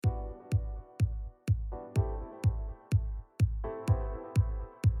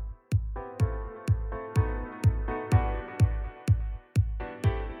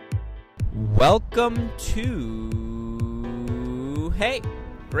Welcome to, hey,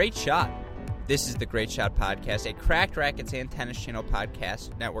 Great Shot. This is the Great Shot Podcast, a Cracked Racquets and Tennis Channel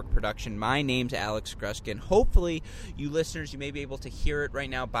podcast network production. My name's Alex Gruskin. Hopefully, you listeners, you may be able to hear it right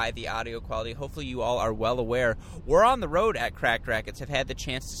now by the audio quality. Hopefully, you all are well aware. We're on the road at Cracked Racquets. Have had the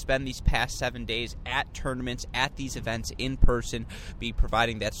chance to spend these past 7 days at tournaments, at these events in person, be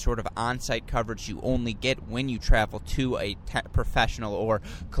providing that sort of on-site coverage you only get when you travel to a professional or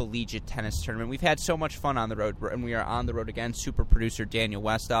collegiate tennis tournament. We've had so much fun on the road, and we are on the road again. Super producer Daniel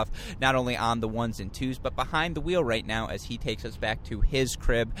Westoff, not only on the ones and twos, but behind the wheel right now as he takes us back to his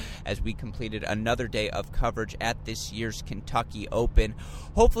crib as we completed another day of coverage at this year's Kentucky Open.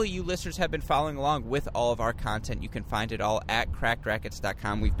 Hopefully you listeners have been following along with all of our content. You can find it all at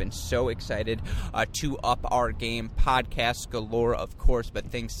crackedrackets.com. We've been so excited to up our game. Podcasts galore, of course,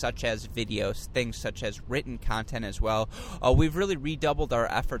 but things such as videos, things such as written content as well. We've really redoubled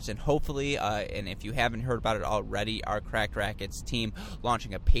our efforts, and hopefully, and if you haven't heard about it already, our Cracked Racquets team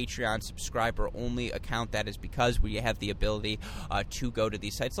launching a Patreon subscriber-only account. That is because we have the ability to go to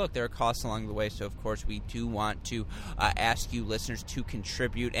these sites. Look, there are costs along the way, so of course we do want to ask you listeners to contribute,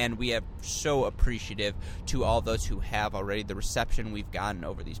 and we are so appreciative to all those who have already. The reception we've gotten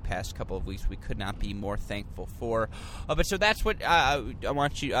over these past couple of weeks, we could not be more thankful for. But so that's what I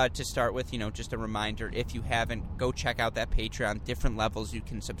want you to start with. Just a reminder, if you haven't, go check out that Patreon. Different levels you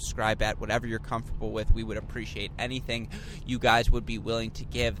can subscribe at, whatever you're comfortable with. We would appreciate anything you guys would be willing to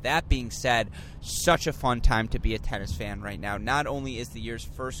give. That being said, such a fun time to be a tennis fan right now. Not only is the year's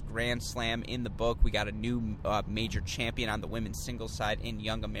first Grand Slam in the book, we got a new major champion on the women's singles side in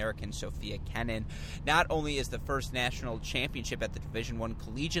young American Sophia Kenin. Not only is the first national championship at the Division I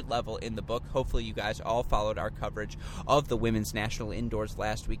collegiate level in the book, hopefully you guys all followed our coverage of the women's national indoors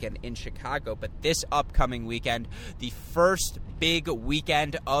last weekend in Chicago, but this upcoming weekend, the first big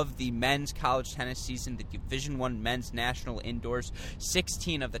weekend of the men's college tennis season, the Division I men's national indoors,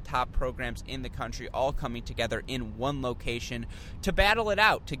 16 of the top programs in the country all coming together in one location to battle it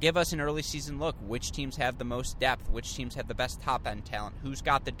out, to give us an early season look. Which teams have the most depth? Which teams have the best top-end talent? Who's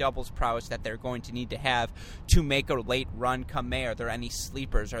got the doubles prowess that they're going to need to have to make a late run come May? Are there any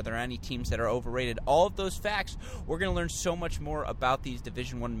sleepers? Are there any teams that are overrated? All of those facts, we're going to learn so much more about these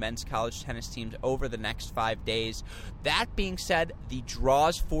Division I men's college tennis teams over the next 5 days. That being said, the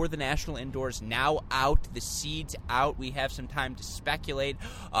draws for the national indoors now out, the seeds out. We have some time to speculate,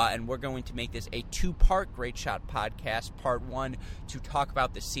 and we're going to make this a two-part Great Shot podcast. Part one, to talk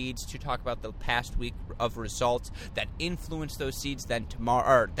about the seeds, to talk about the past week of results that influence those seeds. Then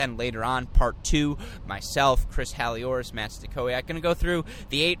then later on, part two, myself, Chris Halioris, Matt Stakowiak, going to go through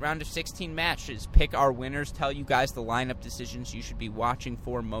the 8 round of 16 matches, pick our winners, tell you guys the lineup decisions you should be watching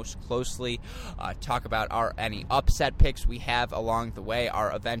for most closely, talk about any upset picks we have along the way,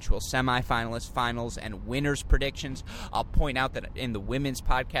 our eventual semifinalists, finals, and winners predictions. I'll point out that in the women's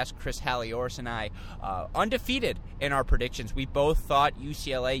podcast, Chris Halioris and I, undefeated in our predictions. We both thought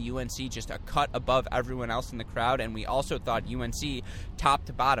UCLA, UNC just a cut above everyone else in the crowd, and we also thought UNC top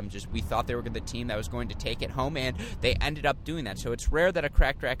to bottom, we thought they were the team that was going to take it home, and they ended up doing that. So it's rare that a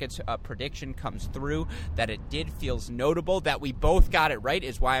Cracked Racquets prediction comes through. That it did feels notable. That we both got it right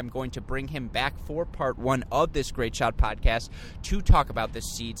is why I'm going to bring him back for part one of this Great Shot podcast to talk about the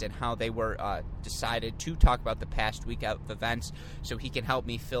seeds and how they were decided, to talk about the past week of events, so he can help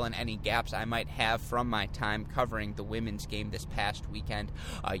me fill in any gaps I might have from my time covering the women's game this past weekend.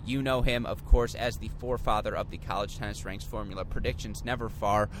 You know him, of course, as the forefather of the College Tennis Ranks formula. Predictions never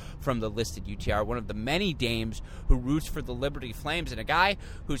far from the listed UTR. One of the many dames who roots for the Liberty Flames, and a guy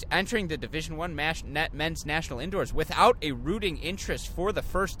who's entering the Division I men's national indoors without a rooting interest for the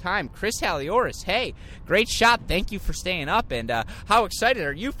first time. Chris Halioris, hey, Great Shot. Thank you for staying up, and how excited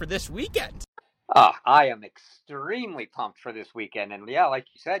are you for this weekend? I am extremely pumped for this weekend, and yeah, like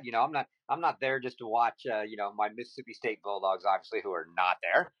you said, I'm not there just to watch, my Mississippi State Bulldogs, obviously, who are not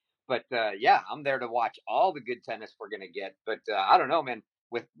there, but yeah, I'm there to watch all the good tennis we're gonna get. But I don't know, man.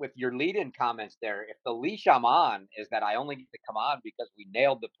 With your lead-in comments there, if the leash I'm on is that I only get to come on because we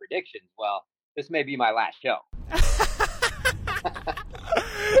nailed the predictions, well, this may be my last show.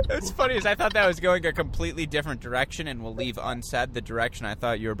 It's funny, as I thought that was going a completely different direction, and we'll leave unsaid the direction I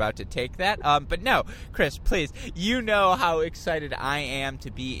thought you were about to take that. But no, Chris, please, you know how excited I am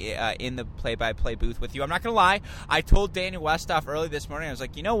to be in the play-by-play booth with you. I'm not going to lie. I told Daniel Westoff early this morning, I was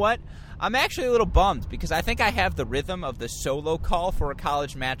like, you know what? I'm actually a little bummed because I think I have the rhythm of the solo call for a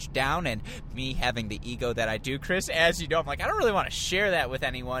college match down, and me having the ego that I do, Chris, as you know, I'm like, I don't really want to share that with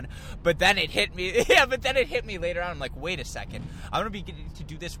anyone. But then it hit me. Yeah, but then it hit me later on. I'm like, wait a second. I'm going to be getting to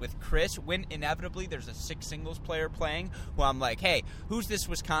do this with Chris when inevitably there's a 6 singles player playing who I'm like, hey, who's this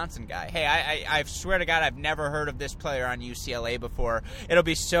Wisconsin guy? Hey, I swear to God, I've never heard of this player on UCLA before. It'll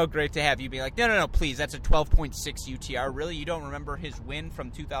be so great to have you be like, no, please, that's a 12.6 UTR. Really? You don't remember his win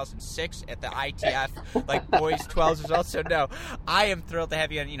from 2006 at the ITF, like boys 12s as well? So, no, I am thrilled to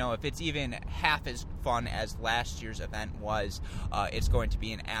have you. And, if it's even half as fun as last year's event was, it's going to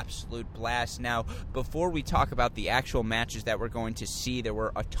be an absolute blast. Now, before we talk about the actual matches that we're going to see, there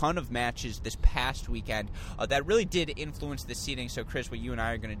were a ton of matches this past weekend that really did influence the seeding. So, Chris, what you and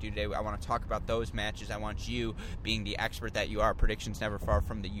I are going to do today, I want to talk about those matches. I want you, being the expert that you are, predictions never far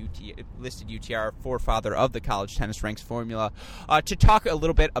from the listed UTR, forefather of the college tennis ranks formula, to talk a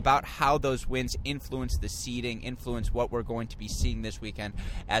little bit about how those wins influence the seeding, influence what we're going to be seeing this weekend.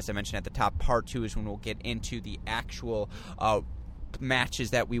 As I mentioned at the top, part 2 is when we'll get into the actual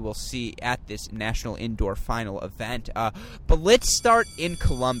matches that we will see at this National Indoor Final event. But let's start in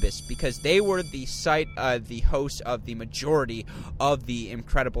Columbus, because they were the site, the host of the majority of the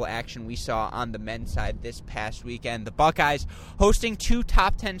incredible action we saw on the men's side this past weekend. The Buckeyes hosting 2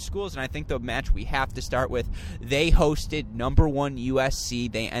 top 10 schools, and I think the match we have to start with, they hosted number 1 USC.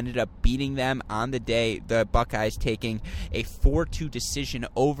 They ended up beating them on the day, the Buckeyes taking a 4-2 decision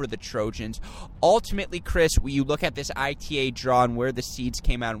over the Trojans. Ultimately, Chris, when you look at this ITA draw and where the seeds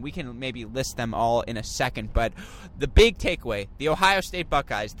came out, and we can maybe list them all in a second, but the big takeaway, the Ohio State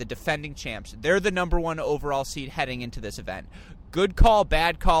Buckeyes, the defending champs, they're the number 1 overall seed heading into this event. Good call,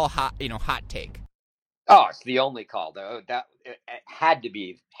 bad call, hot take. Oh, it's the only call, though. That it had to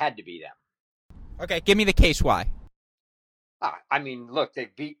be them. Okay, give me the case why. I mean, look,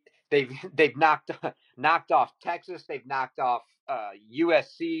 they've knocked off Texas, they've knocked off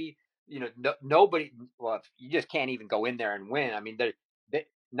USC. Nobody. Well, you just can't even go in there and win. I mean, they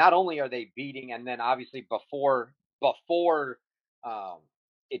not only are they beating, and then obviously before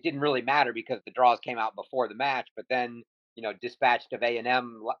it didn't really matter because the draws came out before the match. But then dispatched of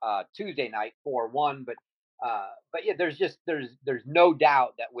A&M Tuesday night 4-1. But yeah, there's no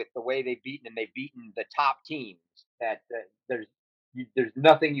doubt that with the way they've beaten the top teams, that there's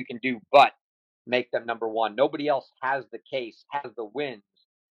nothing you can do but make them number 1. Nobody else has the case, has the wins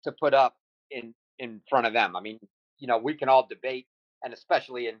to put up in front of them. I mean, we can all debate, and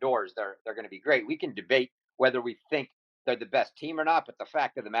especially indoors, they're going to be great. We can debate whether we think they're the best team or not, but the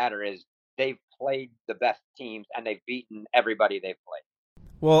fact of the matter is they've played the best teams and they've beaten everybody they've played.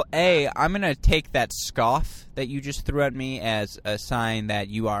 Well, I'm going to take that scoff that you just threw at me as a sign that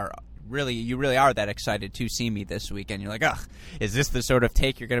you really are that excited to see me this weekend. You're like, ugh, is this the sort of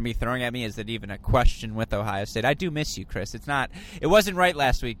take you're going to be throwing at me? Is it even a question with Ohio State? I do miss you, Chris. It wasn't right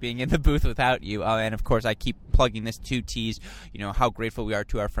last week being in the booth without you. And of course, I keep plugging this to tease, how grateful we are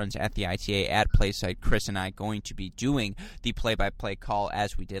to our friends at the ITA at PlaySite. Chris and I going to be doing the play-by-play call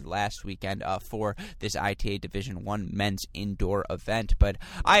as we did last weekend for this ITA Division I men's indoor event. But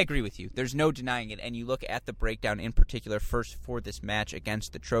I agree with you. There's no denying it. And you look at the breakdown in particular first for this match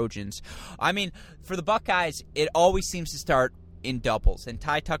against the Trojans. I mean, for the Buckeyes, it always seems to start in doubles, and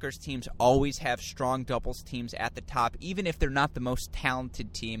Ty Tucker's teams always have strong doubles teams at the top, even if they're not the most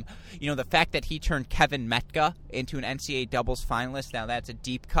talented team. The fact that he turned Kevin Metka into an NCAA doubles finalist, now that's a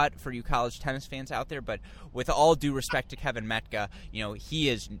deep cut for you college tennis fans out there, but with all due respect to Kevin Metka, he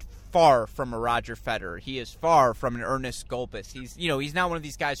is far from a Roger Federer. He is far from an Ernest Gulbis. He's not one of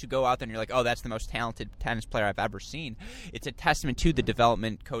these guys who go out there and you're like, oh, that's the most talented tennis player I've ever seen. It's a testament to the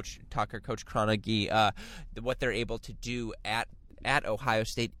development, Coach Tucker, Coach Carnegie, what they're able to do at Ohio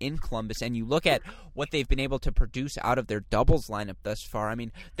State in Columbus, and you look at what they've been able to produce out of their doubles lineup thus far. I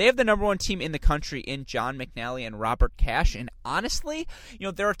mean, they have the number 1 team in the country in John McNally and Robert Cash, and honestly,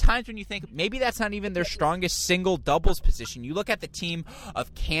 there are times when you think maybe that's not even their strongest single doubles position. You look at the team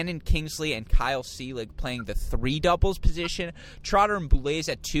of Cannon Kingsley and Kyle Seelig playing the 3 doubles position. Trotter and Boulez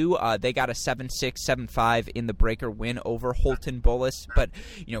at 2, they got a 7-6, 7-5 in the breaker win over Holton Bullis, but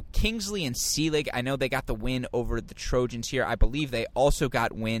Kingsley and Seelig, I know they got the win over the Trojans here. I believe they also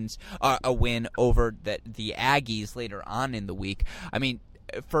got a win over the Aggies later on in the week. I mean,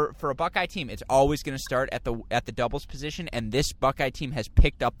 for a Buckeye team, it's always going to start at the doubles position, and this Buckeye team has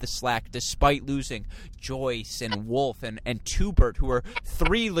picked up the slack despite losing Joyce and Wolf and Tubert, who were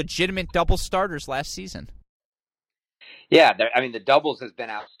 3 legitimate doubles starters last season. Yeah, the doubles has been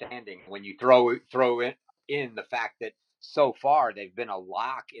outstanding. When you throw in the fact that so far they've been a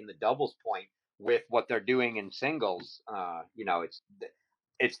lock in the doubles point with what they're doing in singles,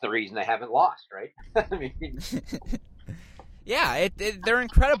 it's the reason they haven't lost, right? I mean, yeah, they're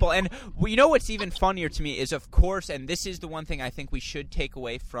incredible. And what's even funnier to me is, of course, and this is the one thing I think we should take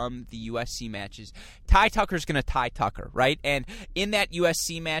away from the USC matches, Ty Tucker's going to Ty Tucker, right? And in that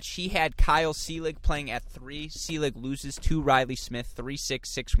USC match, he had Kyle Seelig playing at 3. Seelig loses to Riley Smith, 3-6,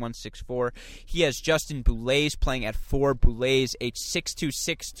 6-1, 6-4. He has Justin Boulais playing at 4. Boulais, a 6-2,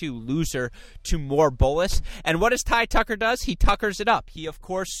 6-2 loser to Moore Bolus. And what does Ty Tucker does? He tuckers it up. He, of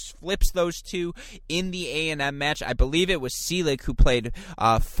course, flips those two in the A&M match. I believe it was Seelig who played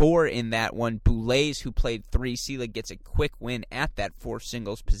 4 in that one. Boulais who played 3. Seelig gets a quick win at that 4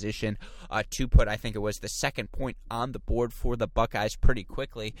 singles position to put, I think it was the second point on the board for the Buckeyes pretty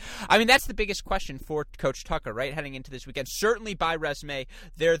quickly. I mean, that's the biggest question for Coach Tucker, right, heading into this weekend. Certainly by resume,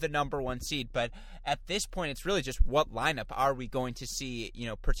 they're the number 1 seed, but at this point, it's really just what lineup are we going to see,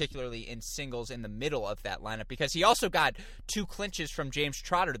 particularly in singles in the middle of that lineup, because he also got 2 clinches from James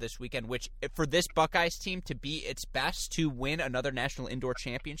Trotter this weekend, which for this Buckeyes team to be its best to win another national indoor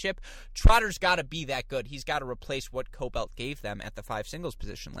championship, Trotter's got to be that good. He's got to replace what Cobelt gave them at the 5 singles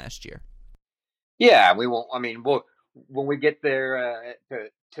position last year. Yeah, we won't. I mean, when we get there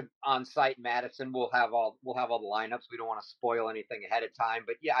to on site Madison, we'll have all the lineups. We don't want to spoil anything ahead of time,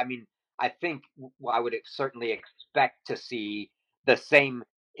 but yeah, I mean, I think I would certainly expect to see the same.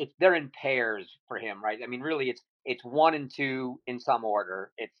 They're in pairs for him, right? I mean, really, it's 1 and 2 in some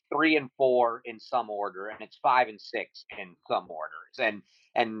order, it's 3 and 4 in some order, and it's 5 and 6 in some orders.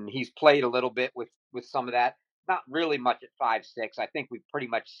 And he's played a little bit with some of that. Not really much at 5-6. I think we've pretty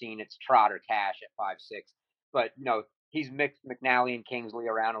much seen it's Trotter Cash at 5-6. But he's mixed McNally and Kingsley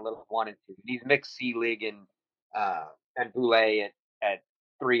around a little 1 and 2. He's mixed Seelig and Boulais at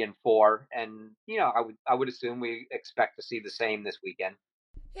 3 and 4. And I would assume we expect to see the same this weekend.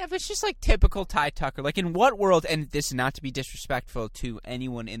 Yeah, but it's just like typical Ty Tucker. Like, in what world, and this is not to be disrespectful to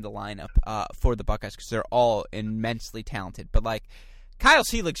anyone in the lineup for the Buckeyes, because they're all immensely talented, but like, Kyle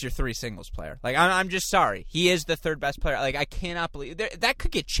Seelig's your 3 singles player. Like, I'm just sorry. He is the 3rd best player. Like, I cannot believe that could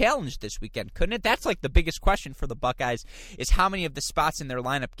get challenged this weekend, couldn't it? That's like the biggest question for the Buckeyes, is how many of the spots in their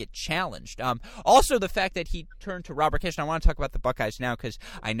lineup get challenged. Also, the fact that he turned to Robert Kish. And I want to talk about the Buckeyes now, because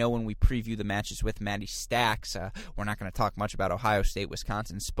I know when we preview the matches with Matty Stacks, we're not going to talk much about Ohio State,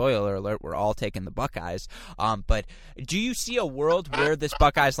 Wisconsin. Spoiler alert, we're all taking the Buckeyes. But do you see a world where this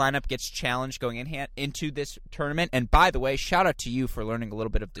Buckeyes lineup gets challenged going into this tournament? And by the way, shout out to you for learning a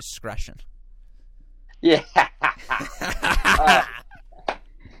little bit of discretion. Yeah.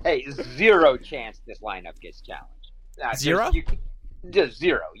 Hey, 0 chance this lineup gets challenged. 0? Just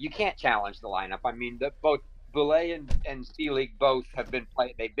 0. You can't challenge the lineup. I mean, both Boulais and Seelig both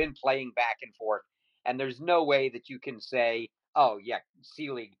they've been playing back and forth, and there's no way that you can say, oh yeah,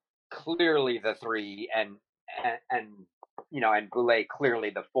 Seelig clearly the 3 and Boulais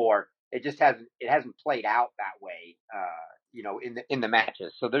clearly the 4. It just hasn't played out that way. In the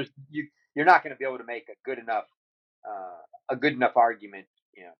matches. So you're not going to be able to make a good enough argument,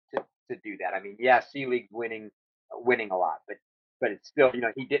 to do that. I mean, yeah, Seelig's winning a lot, but it's still,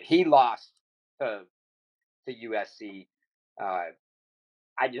 he lost to USC.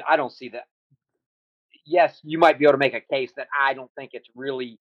 I don't see that. Yes, you might be able to make a case that I don't think it's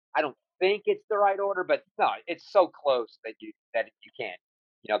the right order, but no, it's so close that you can't.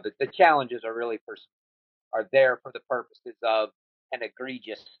 The challenges are really are there for the purposes of an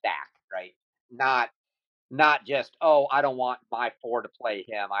egregious stack, right? Not just, oh, I don't want my 4 to play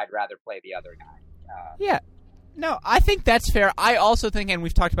him, I'd rather play the other guy. Yeah. No, I think that's fair. I also think, and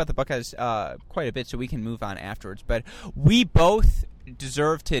we've talked about the Buckeyes quite a bit, so we can move on afterwards, but we both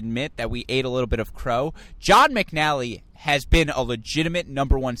deserve to admit that we ate a little bit of crow. John McNally has been a legitimate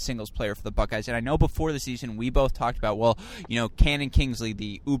number 1 singles player for the Buckeyes. And I know before the season we both talked about, Cannon Kingsley,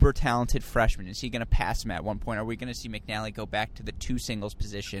 the uber-talented freshman, is he going to pass him at one point? Are we going to see McNally go back to the 2 singles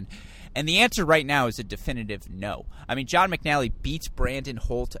position? And the answer right now is a definitive no. I mean, John McNally beats Brandon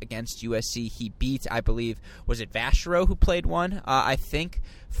Holt against USC. He beat, I believe, was it Vachereau who played one, I think,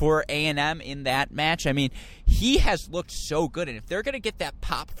 for A&M in that match. I mean, he has looked so good. And if they're going to get that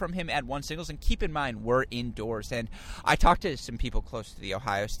pop from him at 1 singles, and keep in mind, we're indoors. And I talked to some people close to the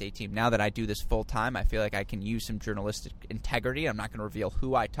Ohio State team. Now that I do this full time, I feel like I can use some journalistic integrity. I'm not going to reveal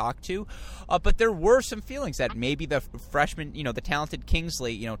who I talked to. But there were some feelings that maybe the freshman, the talented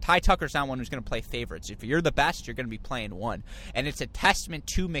Kingsley, Ty Tucker's not one who's going to play favorites. If you're the best, you're going to be playing 1. And it's a testament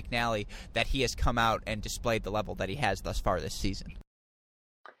to McNally that he has come out and displayed the level that he has thus far this season.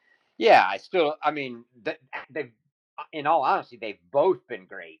 Yeah, they've, in all honesty, they've both been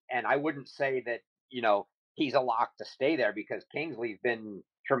great. And I wouldn't say that, he's a lock to stay there, because Kingsley's been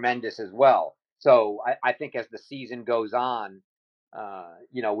tremendous as well. So I think as the season goes on,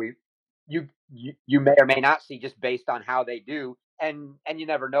 you may or may not see, just based on how they do, and you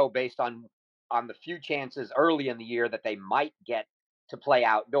never know, based on the few chances early in the year that they might get to play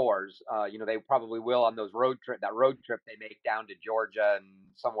outdoors. They probably will on that road trip they make down to Georgia and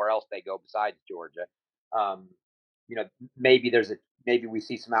somewhere else they go besides Georgia. Um, you know, maybe we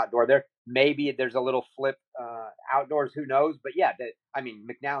see some outdoor there. Maybe there's a little flip outdoors. Who knows? But yeah,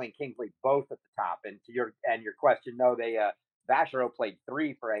 McNally and Kingsley both at the top. And to your question, no, Vachereau played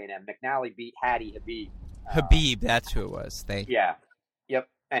 3 for A&M. McNally beat Hattie Habib. Habib, that's who it was. Yeah, yep.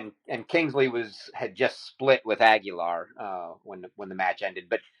 And Kingsley had just split with Aguilar when the match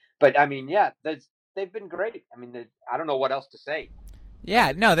ended. But I mean, yeah, they've been great. I mean, I don't know what else to say.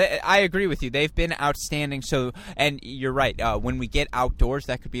 Yeah, no, I agree with you. They've been outstanding. So, and you're right. When we get outdoors,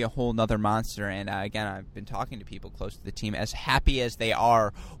 that could be a whole nother monster. And again, I've been talking to people close to the team. As happy as they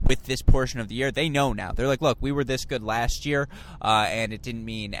are with this portion of the year, they know now. They're like, look, we were this good last year, and it didn't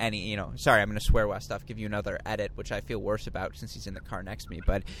mean any. Sorry, I'm going to swear, West. I'll give you another edit, which I feel worse about since he's in the car next to me.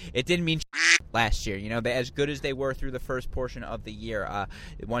 But it didn't mean last year. As good as they were through the first portion of the year,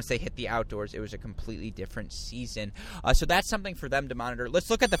 once they hit the outdoors, it was a completely different season. So that's something for them to monitor. Let's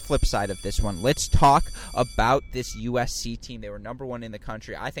look at the flip side of this one. Let's talk about this USC team. They were number 1 in the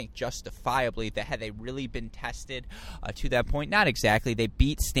country. I think justifiably. Had they really been tested to that point? Not exactly. They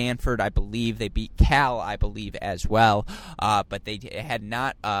beat Stanford, I believe. They beat Cal, I believe, as well. But they had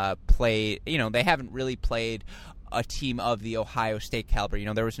not played. They haven't really played a team of the Ohio State caliber.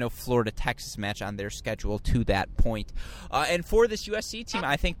 There was no Florida-Texas match on their schedule to that point. And for this USC team,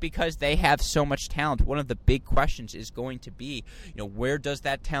 I think because they have so much talent, one of the big questions is going to be, where does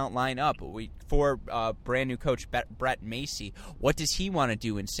that talent line up? For brand new coach Brett Macy, what does he want to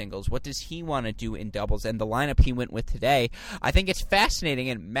do in singles? What does he want to do in doubles? And the lineup he went with today, I think it's fascinating.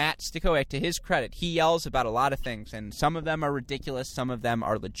 And Matt Stokowiak, to his credit, he yells about a lot of things, and some of them are ridiculous, some of them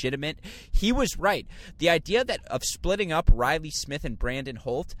are legitimate. He was right. The idea of splitting up Riley Smith and Brandon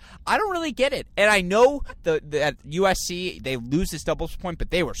Holt, I don't really get it. And I know that USC, they lose this doubles point,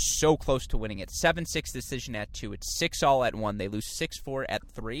 but they were so close to winning it. 7-6 decision at 2. It's 6-all at 1. They lose 6-4 at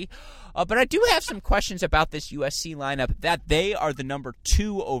 3. But I do have some questions about this USC lineup, that they are the number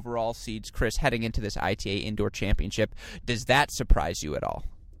 2 overall seeds, Chris, heading into this ITA Indoor Championship. Does that surprise you at all?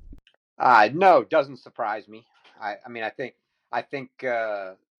 No, it doesn't surprise me. I think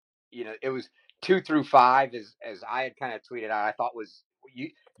it was 2 through 5, as I had kind of tweeted out. I thought was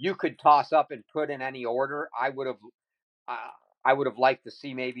you could toss up and put in any order. I would have liked to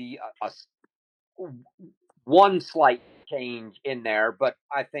see maybe one slight change in there, but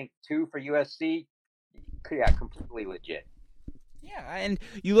I think 2 for USC, yeah, completely legit. Yeah, and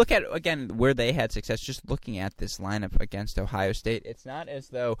you look at, again, where they had success, just looking at this lineup against Ohio State, it's not as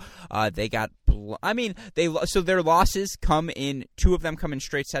though they got so their losses come in, 2 of them come in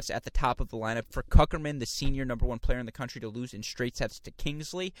straight sets at the top of the lineup. For Kuckerman, the senior number 1 player in the country, to lose in straight sets to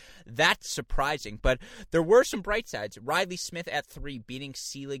Kingsley, that's surprising. But there were some bright sides. Riley Smith at 3, beating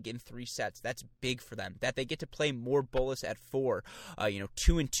Seelig in 3 sets. That's big for them. That they get to play more Bullis at 4,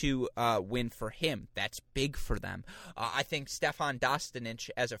 2-2 win for him. That's big for them. I think Stefan Dostanic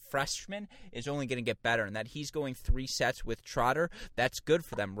as a freshman is only going to get better, and that he's going 3 sets with Trotter, that's good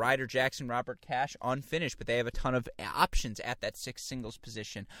for them. Ryder Jackson, Robert Cash, unfinished, but they have a ton of options at that 6 singles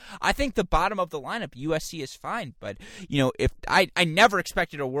position. I think the bottom of the lineup, USC, is fine, but if I never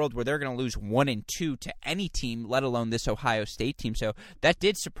expected a world where they're going to lose 1 and 2 to any team, let alone this Ohio State team. So that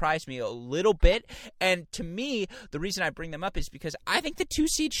did surprise me a little bit, and to me, the reason I bring them up is because I think the 2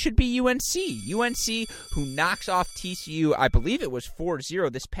 seed should be UNC. UNC, who knocks off TCU, I believe it was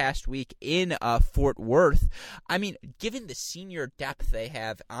 4-0 this past week in Fort Worth. I mean, given the senior depth they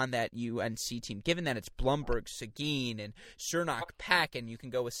have on that UNC team, given that it's Blumberg, Seguin, and Cernoch, Peck, and you can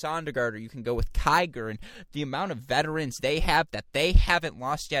go with Sondergaard or you can go with Kiger, and the amount of veterans they have that they haven't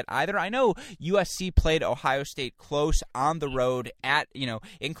lost yet either. I know USC played Ohio State close on the road at,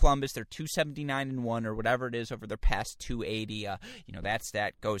 in Columbus. They're 279-1 or whatever it is over their past 280. That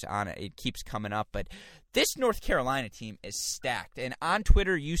stat goes on. It keeps coming up, but this North Carolina team is stacked. And on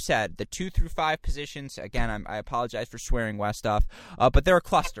Twitter, you said the 2 through 5 positions, again, I apologize for swearing West off, but they're a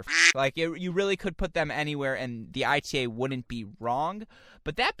cluster. Like, you really could put them anywhere, and the ITA wouldn't be wrong.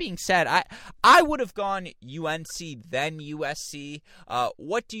 But that being said, I would have gone UNC, then USC.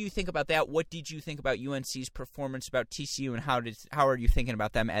 What do you think about that? What did you think about UNC's performance, about TCU, and how are you thinking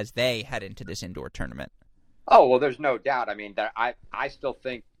about them as they head into this indoor tournament? Oh, well, there's no doubt. I mean, I still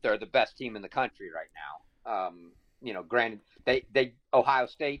think they're the best team in the country right now. Granted, Ohio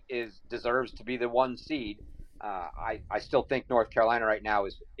State deserves to be the 1 seed. I still think North Carolina right now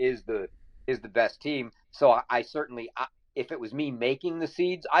is the best team. So I certainly, if it was me making the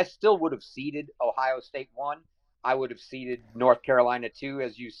seeds, I still would have seeded Ohio State 1. I would have seeded North Carolina 2,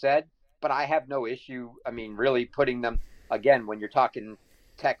 as you said. But I have no issue. I mean, really putting them. again, when you're talking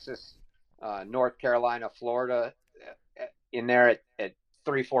Texas, North Carolina, Florida, in there at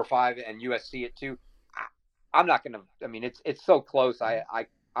 3, 4, 5, and USC at 2, I'm not going to. I mean, it's so close.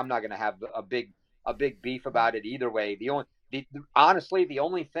 I'm not going to have a big beef about it either way. Honestly, the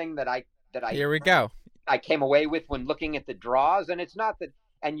only thing that I here we go. I came away with when looking at the draws, and it's not that,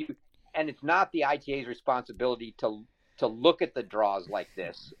 and it's not the ITA's responsibility to look at the draws like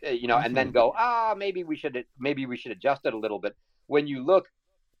this, and then go, maybe we should adjust it a little bit. When you look,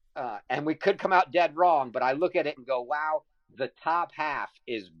 and we could come out dead wrong, but I look at it and go, wow, the top half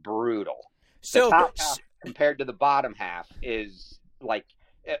is brutal. So the top half compared to the bottom half is like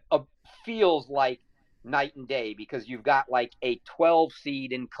feels like night and day, because you've got like a 12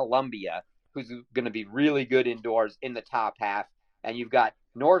 seed in Columbia who's going to be really good indoors in the top half, and you've got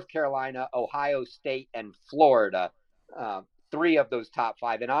North Carolina, Ohio State, and Florida, 3 of those top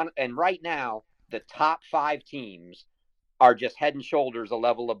 5, and right now the top 5 teams are just head and shoulders a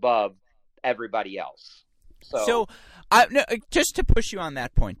level above everybody else. So just to push you on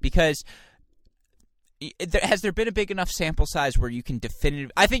that point, because has there been a big enough sample size where you can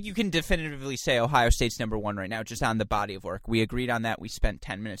I think you can definitively say Ohio State's number 1 right now, just on the body of work. We agreed on that. We spent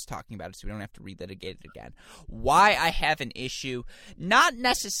 10 minutes talking about it, so we don't have to relitigate it again. Why I have an issue, not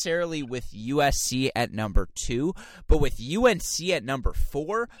necessarily with USC at number 2, but with UNC at number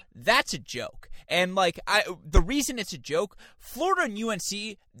 4, that's a joke. And the reason it's a joke, Florida and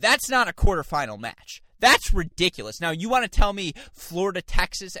UNC, that's not a quarterfinal match. That's ridiculous. Now, you want to tell me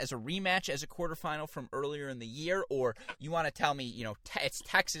Florida-Texas as a rematch as a quarterfinal from earlier in the year, or you want to tell me, it's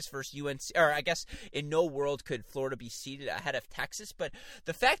Texas versus UNC, or I guess in no world could Florida be seated ahead of Texas, but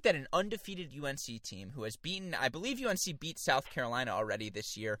the fact that an undefeated UNC team who has beaten, I believe UNC beat South Carolina already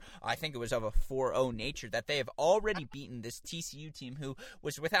this year, I think it was of a 4-0 nature, that they have already beaten this TCU team who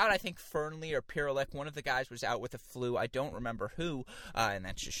was without, I think, Fernley or Pirelek. One of the guys was out with a flu. I don't remember who, and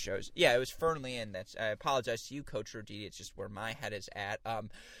that just shows. Yeah, it was Fernley, and that's... I apologize to you, Coach Roditi. It's just where my head is at.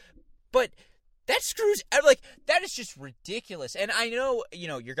 But that screws, that is just ridiculous. And I know,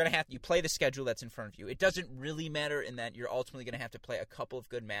 you're going to you play the schedule that's in front of you. It doesn't really matter in that you're ultimately going to have to play a couple of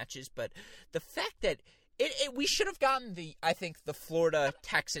good matches. But the fact that we should have gotten the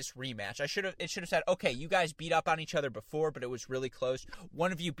Florida-Texas rematch. It should have said, okay, you guys beat up on each other before, but it was really close.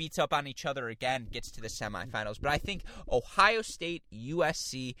 One of you beats up on each other again, gets to the semifinals. But I think Ohio State,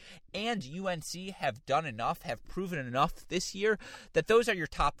 USC, and UNC have done enough, have proven enough this year that those are your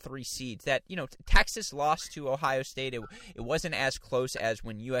top 3 seeds. That, Texas lost to Ohio State. It wasn't as close as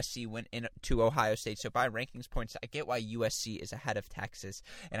when USC went into Ohio State. So by rankings points, I get why USC is ahead of Texas,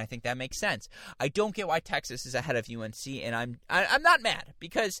 and I think that makes sense. I don't get why Texas is ahead of UNC, and I'm not mad,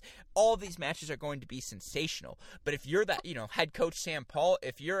 because all of these matches are going to be sensational. But if you're that, head coach Sam Paul,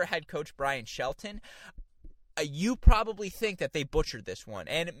 if you're head coach Brian Shelton, you probably think that they butchered this one.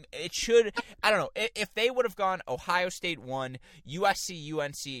 And it should, I don't know, if they would have gone Ohio State 1, USC,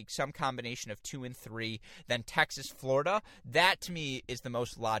 UNC, some combination of 2 and 3, then Texas, Florida, that to me is the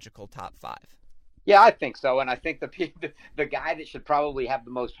most logical top 5. Yeah, I think so, and I think the guy that should probably have the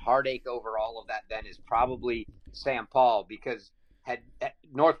most heartache over all of that then is probably Sam Paul, because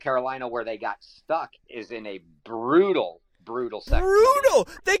North Carolina, where they got stuck, is in a brutal section. Brutal!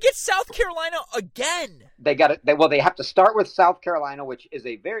 They get South Carolina again. They have to start with South Carolina, which is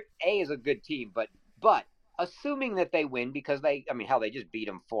is a good team, but assuming that they win, because they just beat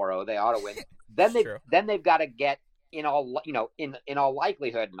them 4-0, they ought to win. Then they've got to get, in all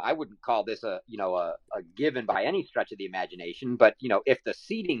likelihood, and I wouldn't call this a given by any stretch of the imagination, but if the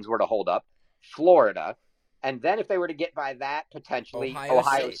seedings were to hold up, Florida, and then if they were to get by that, potentially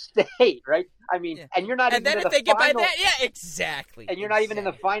Ohio State, right? I mean, yeah. And you're not. And even then in if the they get final, by that, yeah, exactly. And you're not even in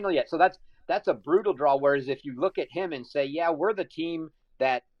the final yet, so that's a brutal draw. Whereas if you look at him and say, yeah, we're the team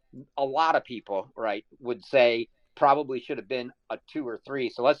that a lot of people, right, would say probably should have been a 2 or 3.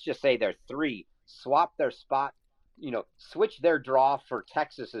 So let's just say they're 3. Swap their spot. Switch their draw for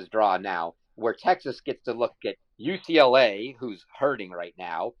Texas's draw now, where Texas gets to look at UCLA, who's hurting right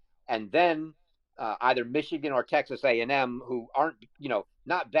now, and then either Michigan or Texas A&M, who aren't,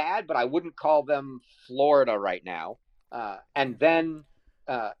 not bad, but I wouldn't call them Florida right now. And then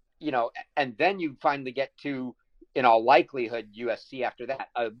you finally get to, in all likelihood, USC after that.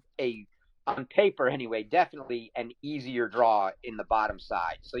 On paper anyway, definitely an easier draw in the bottom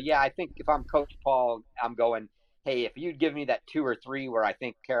side. So yeah, I think if I'm Coach Paul, I'm going, hey, if you'd give me that 2 or 3 where I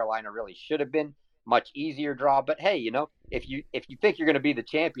think Carolina really should have been, much easier draw. But hey, if you think you're going to be the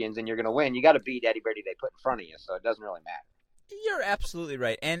champions and you're going to win, you got to beat anybody they put in front of you. So it doesn't really matter. You're absolutely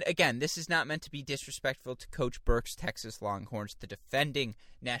right. And again, this is not meant to be disrespectful to Coach Burke's Texas Longhorns, the defending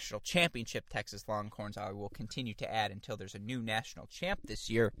national championship Texas Longhorns. I will continue to add until there's a new national champ this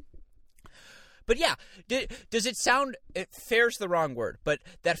year. But yeah, does it sound? Fair's the wrong word, but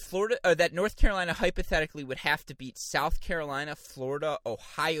that North Carolina hypothetically would have to beat South Carolina, Florida,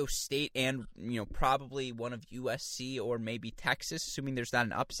 Ohio State, and probably one of USC or maybe Texas, assuming there's not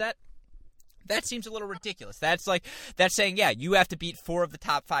an upset. That seems a little ridiculous. That's saying, yeah, you have to beat 4 of the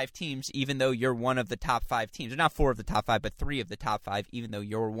top 5 teams, even though you're one of the top 5 teams. Or not 4 of the top 5, but 3 of the top 5, even though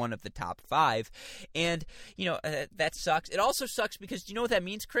you're one of the top 5. And, that sucks. It also sucks because, you know what that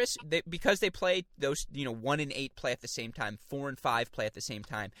means, Chris? Because they play those, 1 and 8 play at the same time, 4 and 5 play at the same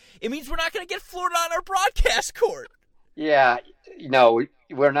time. It means we're not going to get Florida on our broadcast court. Yeah,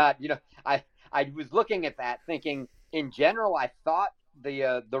 we're not. I was looking at that thinking, in general, I thought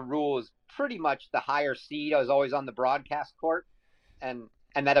the rule is pretty much the higher seed. I was always on the broadcast court, and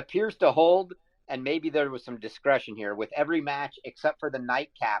that appears to hold. And maybe there was some discretion here with every match except for the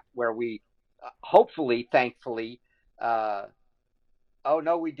nightcap, where we hopefully, thankfully, oh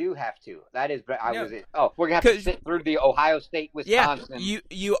no, we do have to. That is, we're gonna have to sit through the Ohio State, Wisconsin. Yeah,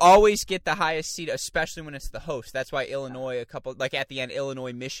 you always get the highest seed, especially when it's the host. That's why Illinois, at the end,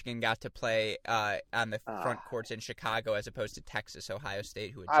 Illinois, Michigan got to play on the front courts in Chicago, as opposed to Texas, Ohio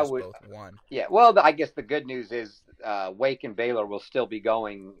State, who had both won. Yeah, well, I guess the good news is Wake and Baylor will still be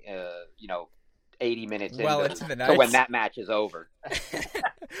going. 80 minutes into the night. So when that match is over.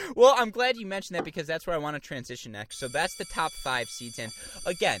 Well, I'm glad you mentioned that because that's where I want to transition next. So that's the top 5 seeds. And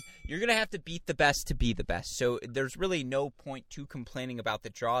again, you're going to have to beat the best to be the best. So there's really no point to complaining about the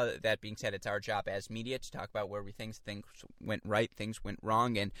draw. That being said, it's our job as media to talk about where we think things went right, things went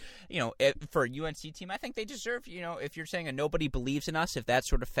wrong. And, for a UNC team, I think they deserve, if you're saying nobody believes in us, if that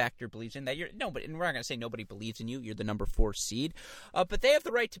sort of factor believes in that, and we're not going to say nobody believes in you. You're the number 4 seed. But they have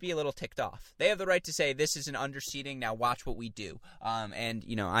the right to be a little ticked off. They have the right to say, this is an underseeding. Now watch what we do.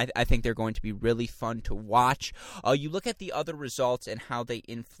 I think they're going to be really fun to watch. You look at the other results and how they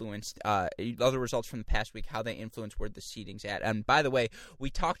influenced other results from the past week, how they influenced where the seeding's at. And by the way, we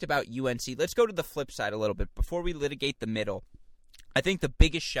talked about UNC. Let's go to the flip side a little bit before we litigate the middle. I think the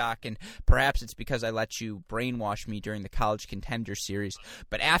biggest shock, and perhaps it's because I let you brainwash me during the College Contender Series,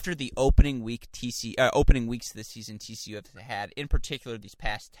 but after the opening weeks of the season TCU have had, in particular these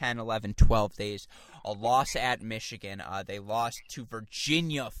past 10, 11, 12 days, a loss at Michigan. They lost to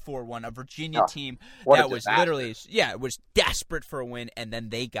Virginia 4-1, a Virginia team that was literally, it was desperate for a win, and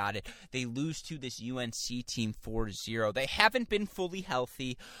then they got it. They lose to this UNC team 4-0. They haven't been fully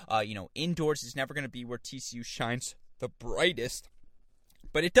healthy. Indoors is never going to be where TCU shines the brightest.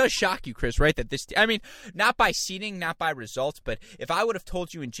 But it does shock you, Chris, right? That not by seeding, not by results, but if I would have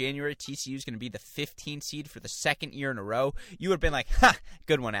told you in January TCU is going to be the 15 seed for the second year in a row, you would have been like,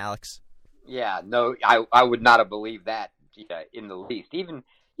 good one, Alex. Yeah, no, I would not have believed that in the least. Even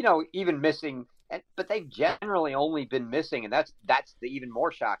missing, but they've generally only been missing, and that's the even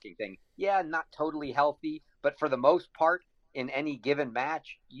more shocking thing. Yeah, not totally healthy, but for the most part, in any given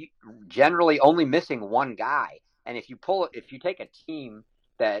match, you generally only missing one guy. And if you take a team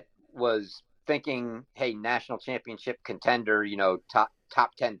that was thinking, hey, national championship contender,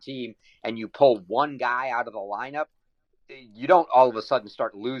 top 10 team, and you pull one guy out of the lineup, you don't all of a sudden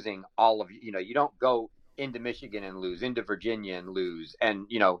start losing all of you don't go into Michigan and lose, into Virginia and lose, and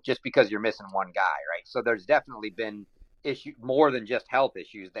just because you're missing one guy, right? So there's definitely been more than just health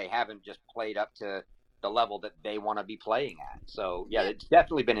issues. They haven't just played up to the level that they want to be playing at. So yeah, it's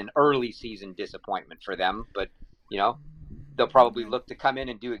definitely been an early season disappointment for them, but they'll probably look to come in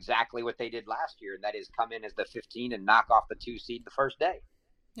and do exactly what they did last year, and that is come in as the 15 and knock off the 2 seed the first day.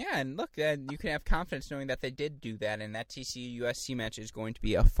 Yeah, and look, you can have confidence knowing that they did do that, and that TCU-USC match is going to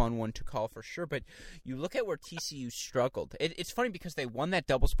be a fun one to call for sure. But you look at where TCU struggled. It's funny because they won that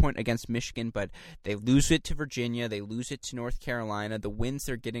doubles point against Michigan, but they lose it to Virginia, they lose it to North Carolina. The wins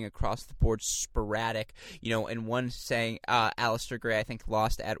they're getting across the board sporadic. And one saying Alistair Gray, I think,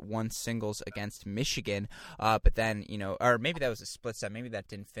 lost at 1 singles against Michigan, but then or maybe that was a split set. Maybe that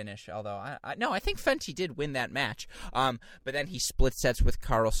didn't finish. Although I think Fenty did win that match. But then he split sets with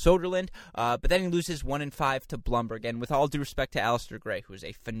Carl Soderlund, but then he loses 1-5 to Blumberg. And with all due respect to Alistair Gray, who is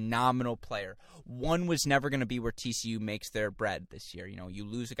a phenomenal player, one was never going to be where TCU makes their bread this year. You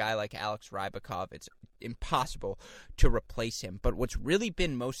lose a guy like Alex Rybakov, it's impossible to replace him. But what's really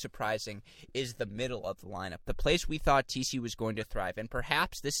been most surprising is the middle of the lineup, the place we thought TCU was going to thrive. And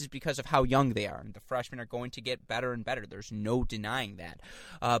perhaps this is because of how young they are, and the freshmen are going to get better and better. There's no denying that.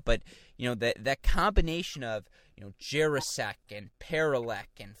 But that combination of Jirasek and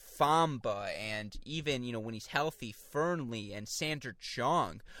Paralek and Famba and even, when he's healthy, Fernley and Sander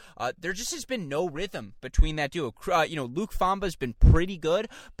Jong. There just has been no rhythm between that duo. Luke Famba's been pretty good,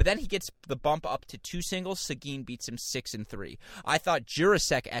 but then he gets the bump up to 2 singles. Seguin beats him 6-3. I thought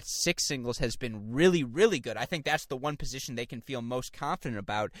Jirasek at 6 singles has been really, really good. I think that's the one position they can feel most confident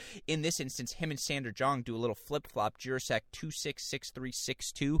about. In this instance, him and Sander Jong do a little flip-flop. Jirasek 2-6, 6-3,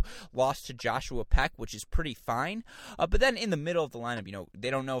 6-2. Lost to Joshua Peck, which is pretty fine. But then in the middle of the lineup, they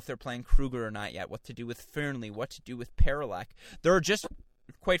don't know if they're playing Kruger or not yet, what to do with Fernley, what to do with Paralek. There are just,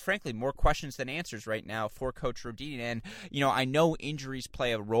 quite frankly, more questions than answers right now for Coach Roditi. And, I know injuries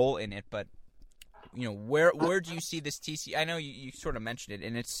play a role in it, but where do you see this TCU? I know you sort of mentioned it,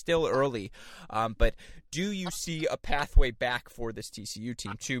 and it's still early, but do you see a pathway back for this TCU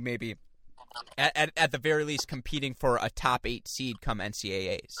team to maybe, at the very least, competing for a top 8 seed come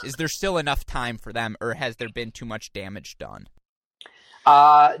NCAAs? Is there still enough time for them, or has there been too much damage done?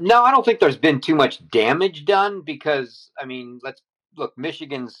 No, I don't think there's been too much damage done because, let's look,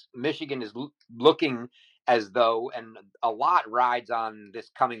 Michigan is looking as though, and a lot rides on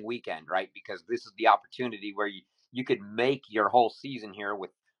this coming weekend, right? Because this is the opportunity where you could make your whole season here with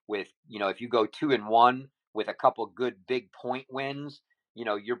if you go 2-1 with a couple good big point wins,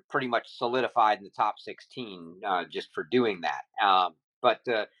 you're pretty much solidified in the top 16 just for doing that.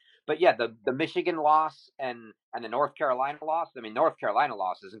 But yeah, the Michigan loss and the North Carolina loss. North Carolina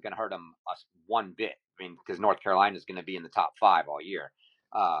loss isn't going to hurt them one bit. Because North Carolina is going to be in the top 5 all year.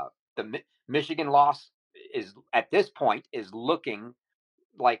 The Michigan loss is at this point is looking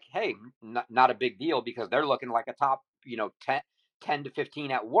like, hey, not a big deal because they're looking like a top 10 to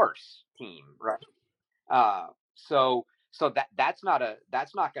 15 at worst team, right? So that's not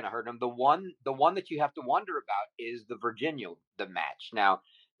going to hurt them. The one that you have to wonder about is the match. Now,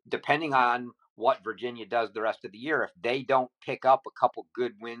 depending on what Virginia does the rest of the year, if they don't pick up a couple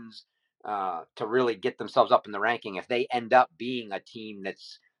good wins to really get themselves up in the ranking, if they end up being a team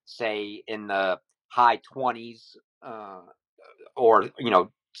that's, say, in the high 20s or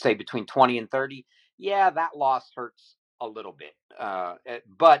say between 20 and 30, yeah, that loss hurts a little bit,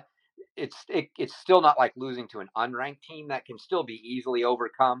 but it's still not like losing to an unranked team that can still be easily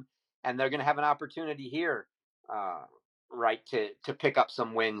overcome, and they're going to have an opportunity here, right, to pick up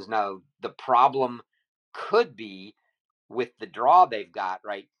some wins. Now, the problem could be with the draw they've got,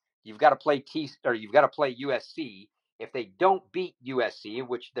 right? You've got to play you've got to play USC. If they don't beat USC,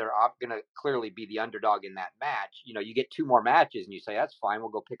 which they're going to clearly be the underdog in that match, you get 2 more matches and you say, that's fine, we'll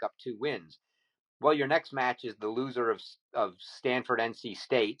go pick up 2 wins. Well, your next match is the loser of Stanford, NC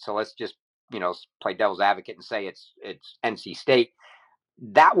State. So let's just, play devil's advocate and say it's NC State.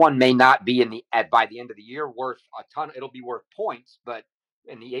 That one may not be by the end of the year worth a ton. It'll be worth points, but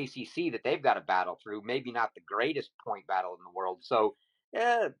in the ACC that they've got to battle through, maybe not the greatest point battle in the world. So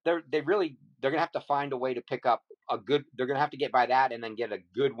they're going to have to find a way to pick up they're going to have to get by that and then get a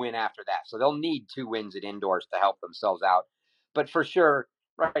good win after that. So they'll need 2 wins at indoors to help themselves out. But for sure,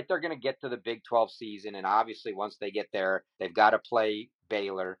 right, they're going to get to the Big 12 season. And obviously once they get there, they've got to play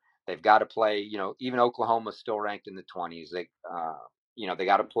Baylor. They've got to play, even Oklahoma's still ranked in the 20s. They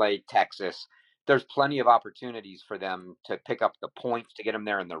got to play Texas. There's plenty of opportunities for them to pick up the points to get them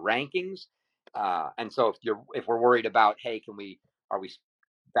there in the rankings. And so if we're worried about, hey, are we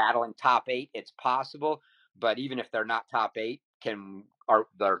battling top 8? It's possible. But even if they're not top 8, are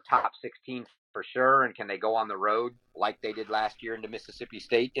they're top 16 for sure? And can they go on the road like they did last year into Mississippi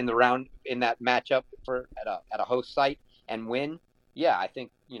State in that matchup at a host site and win? Yeah, I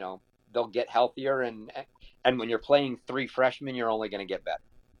think they'll get healthier, and when you're playing 3 freshmen, you're only going to get better.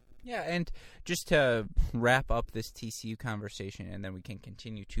 Yeah, and just to wrap up this TCU conversation, and then we can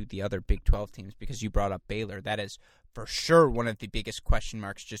continue to the other Big 12 teams, because you brought up Baylor. That is for sure one of the biggest question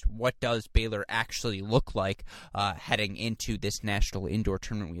marks. Just what does Baylor actually look like heading into this national indoor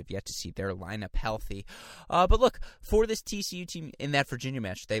tournament? We have yet to see their lineup healthy. But look, for this TCU team in that Virginia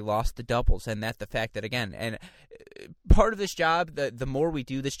match, they lost the doubles, and the fact that, again, and part of this job, the more we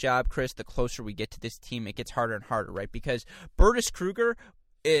do this job, Chris, the closer we get to this team, it gets harder and harder, right? Because Bertus Kruger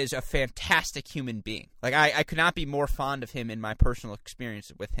is a fantastic human being. Like, I could not be more fond of him in my personal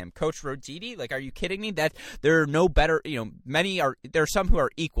experience with him. Coach Roditi, like, are you kidding me? That there are no better, there are some who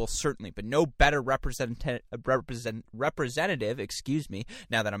are equal, certainly, but no better representative, excuse me,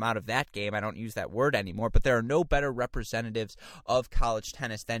 now that I'm out of that game, I don't use that word anymore, but there are no better representatives of college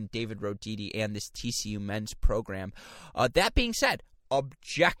tennis than David Roditi and this TCU men's program. That being said,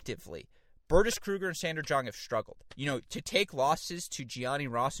 objectively, Bertus Kruger and Sander Jong have struggled. To take losses to Gianni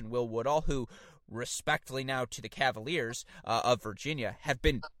Ross and Will Woodall, who respectfully now to the Cavaliers of Virginia have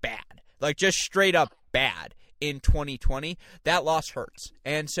been bad. like just straight up bad in 2020, that loss hurts.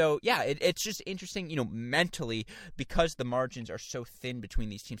 And so, yeah, it's just interesting, mentally, because the margins are so thin between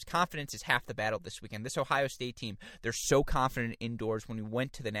these teams. Confidence is half the battle this weekend. This Ohio State team, they're so confident indoors. When we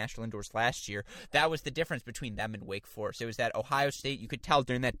went to the national indoors last year, that was the difference between them and Wake Forest. It was that Ohio State, you could tell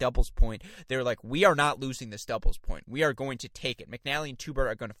during that doubles point, they were like, we are not losing this doubles point. We are going to take it. McNally and Tubert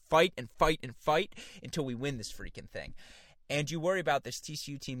are going to fight and fight and fight until we win this freaking thing. And you worry about this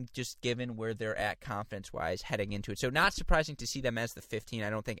TCU team just given where they're at confidence-wise heading into it. So not surprising to see them as the 15. I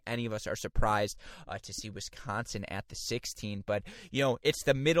don't think any of us are surprised to see Wisconsin at the 16. But, it's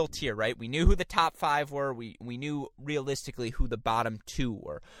the middle tier, right? We knew who the top 5 were. We knew realistically who the bottom 2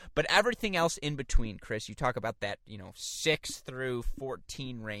 were. But everything else in between, Chris, you talk about that, 6 through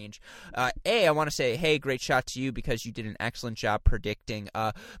 14 range. I want to say, hey, great shot to you because you did an excellent job predicting.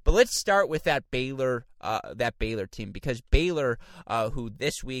 But let's start with that Baylor team, because Baylor, who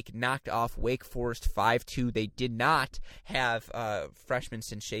this week knocked off Wake Forest 5-2, they did not have freshman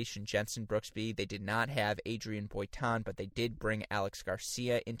sensation Jensen Brooksby. They did not have Adrian Boitan, but they did bring Alex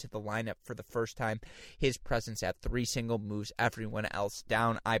Garcia into the lineup for the first time. His presence at 3 single moves everyone else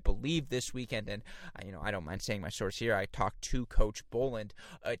down, I believe, this weekend. And I don't mind saying my source here. I talked to Coach Boland.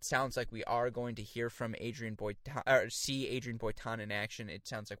 It sounds like we are going to hear from Adrian Boitan, or see Adrian Boitan in action. It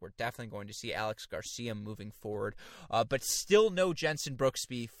sounds like we're definitely going to see Alex Garcia moving forward, but still no Jensen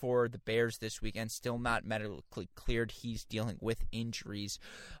Brooksby for the Bears this weekend. Still not medically cleared. He's dealing with injuries.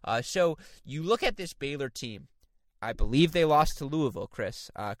 So you look at this Baylor team. I believe they lost to Louisville, Chris.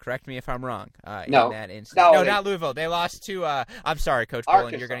 Correct me if I'm wrong. No. In that instance. No, not Louisville. They lost to, I'm sorry, Coach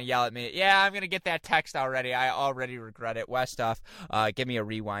Boland, you're going to yell at me. Yeah, I'm going to get that text already. I already regret it. Westoff, give me a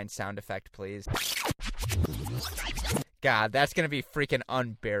rewind sound effect, please. God, that's going to be freaking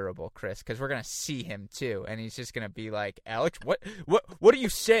unbearable, Chris, because we're going to see him, too, and he's just going to be like, Alex, what are you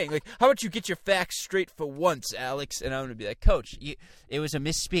saying? Like, how about you get your facts straight for once, Alex? And I'm going to be like, Coach, it was a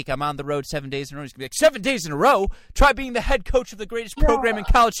misspeak. I'm on the road 7 days in a row. He's going to be like, 7 days in a row? Try being the head coach of the greatest program in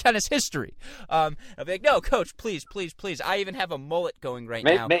college tennis history. I'll be like, no, Coach, please, please, please. I even have a mullet going right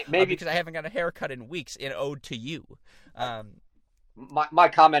now because I haven't got a haircut in weeks in ode to you. My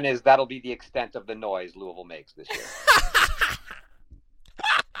comment is that'll be the extent of the noise Louisville makes this year.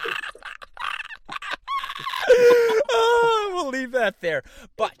 We'll leave that there.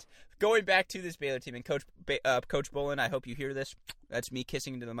 But going back to this Baylor team, and Coach Boland, I hope you hear this. That's me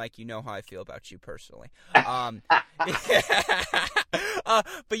kissing into the mic. You know how I feel about you personally. But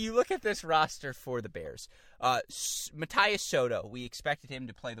you look at this roster for the Bears. Matthias Soto, we expected him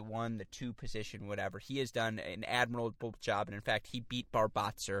to play the 1, the 2 position, whatever. He has done an admirable job, and in fact, he beat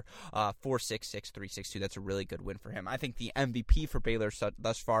Barbatzer 4-6-6, 3-6-2. That's a really good win for him. I think the MVP for Baylor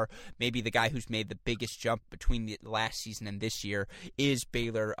thus far, maybe the guy who's made the biggest jump between the last season and this year, is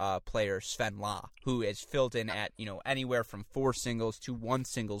Baylor player Sven Law, who has filled in at anywhere from 4 singles to 1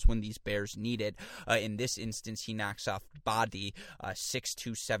 singles when these Bears needed. In this instance, he knocks off Badi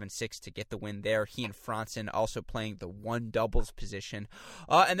 6-2, 7-6 to get the win there. He and Franzen also playing the 1 doubles position.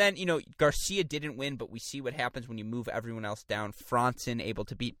 And then, Garcia didn't win, but we see what happens when you move everyone else down. Franzen able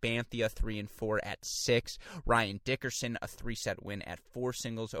to beat Banthia 3-4 at 6. Ryan Dickerson, a 3-set win at 4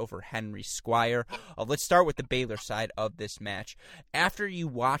 singles over Henry Squire. Let's start with the Baylor side of this match. After you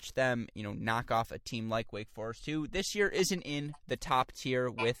watch them, knock off a team like Wake Forest, who this year isn't in the top tier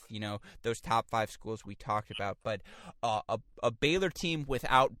with, those top 5 schools we talked about, but a Baylor team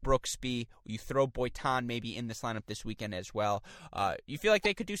without Brooksby, you throw Boitan maybe in this lineup this weekend as well. You feel like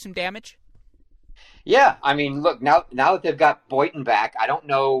they could do some damage? Yeah, I mean, look, now that they've got Boyton back, I don't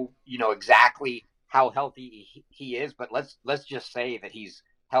know, exactly how healthy he is, but let's just say that he's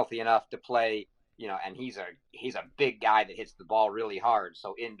healthy enough to play, and he's a big guy that hits the ball really hard,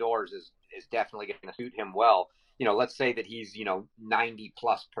 so indoors is definitely going to suit him well. Let's say that he's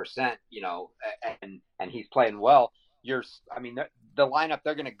 90+%, and he's playing well. The lineup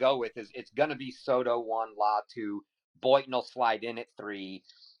they're going to go with is it's going to be Soto 1, Law 2, Boyton will slide in at 3,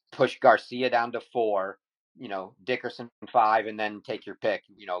 push Garcia down to 4, Dickerson 5, and then take your pick.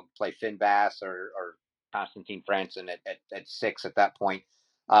 Play Finn Bass or Constantine Franzen at 6 at that point.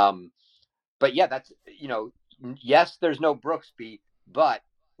 But yeah, that's yes, there's no Brooksby, but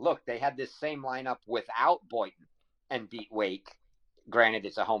look, they had this same lineup without Boyton and beat Wake. Granted,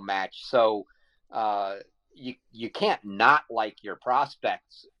 it's a home match, so you can't not like your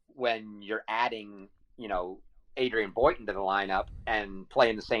prospects when you're adding, Adrian Boyton to the lineup and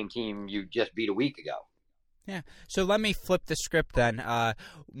playing the same team you just beat a week ago. Yeah. So let me flip the script then.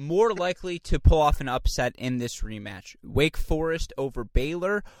 More likely to pull off an upset in this rematch, Wake Forest over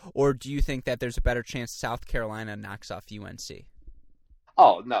Baylor, or do you think that there's a better chance South Carolina knocks off UNC?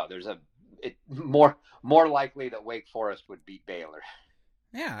 Oh, no, there's a it more likely that Wake Forest would beat Baylor.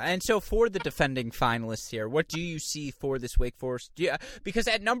 Yeah, and so for the defending finalists here, what do you see for this Wake Forest? Because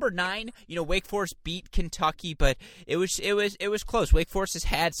at number 9, Wake Forest beat Kentucky, but it was close. Wake Forest has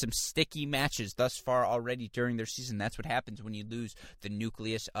had some sticky matches thus far already during their season. That's what happens when you lose the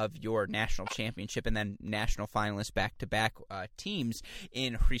nucleus of your national championship and then national finalists back-to-back teams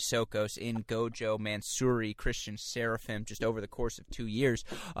in Chryssokos, in Gojo, Mansouri, Christian Seraphim, just over the course of 2 years.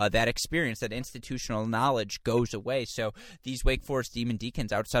 That experience, that institutional knowledge goes away. So these Wake Forest Demon Deacons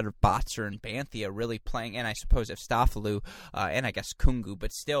outside of Botzer and Banthia really playing, and I suppose Efstafalu and I guess Kungu,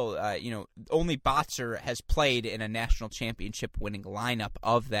 but still, only Botzer has played in a national championship winning lineup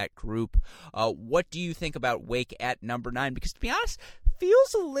of that group. What do you think about Wake at number 9? Because to be honest,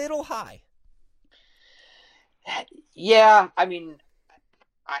 feels a little high. Yeah, I mean,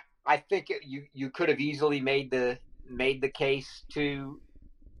 I think you could have easily made the case to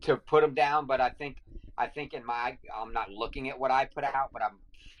put them down, but I think I'm not looking at what I put out, but I'm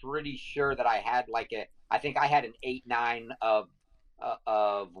pretty sure that I had I think I had an 8-9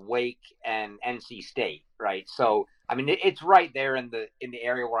 of Wake and NC State, right? So I mean, it's right there in the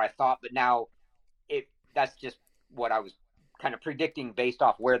area where I thought, but now that's just what I was kind of predicting based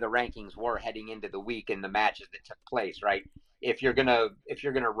off where the rankings were heading into the week and the matches that took place, right? If you're gonna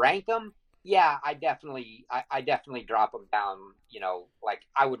rank them, yeah, I definitely drop them down.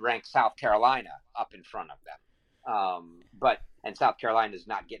 I would rank South Carolina up in front of them. And South Carolina is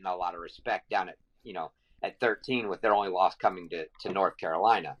not getting a lot of respect down at 13 with their only loss coming to North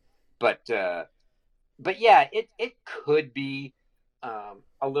Carolina. But yeah, it could be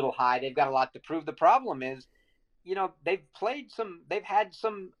a little high. They've got a lot to prove. The problem is, they've had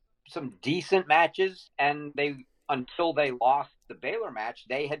some decent matches, and until they lost the Baylor match,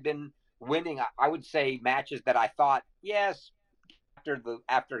 they had been winning, I would say, matches that I thought, yes,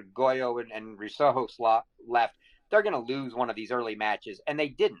 after Goyo and Chryssokos left, they're going to lose one of these early matches, and they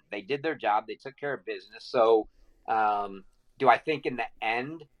didn't. They did their job. They took care of business. So do I think in the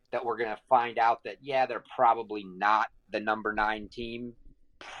end that we're going to find out that, yeah, they're probably not the number 9 team?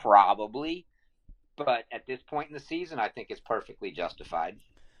 Probably. But at this point in the season, I think it's perfectly justified.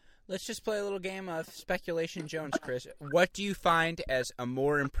 Let's just play a little game of Speculation Jones, Chris. What do you find as a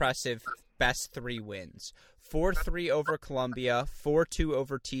more impressive best 3 wins? 4-3 over Columbia, 4-2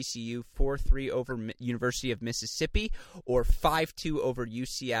 over TCU, 4-3 over University of Mississippi, or 5-2 over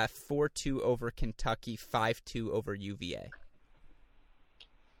UCF, 4-2 over Kentucky, 5-2 over UVA?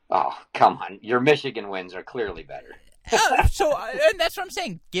 Oh, come on. Your Michigan wins are clearly better. And that's what I'm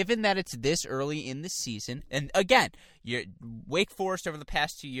saying. Given that it's this early in the season, and again, Wake Forest over the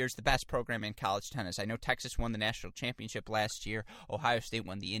past 2 years, the best program in college tennis. I know Texas won the national championship last year. Ohio State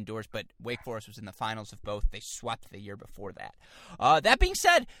won the indoors, but Wake Forest was in the finals of both. They swept the year before that. That being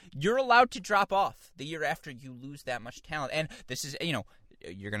said, you're allowed to drop off the year after you lose that much talent. And this is,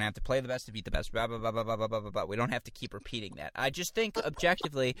 you're going to have to play the best to beat the best, blah, blah, blah, blah, blah, blah, blah, blah. We don't have to keep repeating that. I just think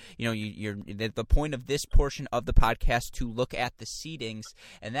objectively, you're the point of this portion of the podcast to look at the seedings,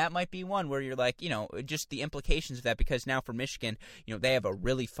 and that might be one where you're like, just the implications of that, because now for Michigan, they have a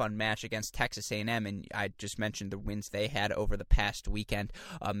really fun match against Texas A&M, and I just mentioned the wins they had over the past weekend.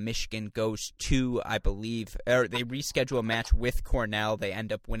 Michigan goes to, I believe, or they reschedule a match with Cornell. They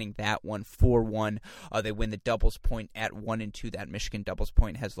end up winning that one 4-1. They win the doubles point at 1-2. That Michigan doubles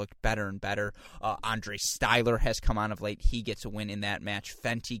point has looked better and better. Andre Styler has come on of late. He gets a win in that match.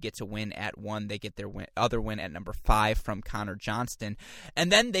 Fenty gets a win at 1. They get their other win at number 5 from Connor Johnston. And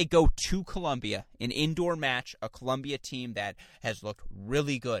then they go to Columbia, an indoor match, a Columbia team that has looked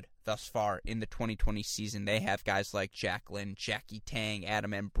really good thus far in the 2020 season. They have guys like Jacqueline, Jackie Tang, Adam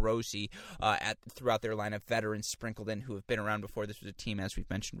Ambrosi throughout their lineup, veterans sprinkled in who have been around before. This was a team, as we've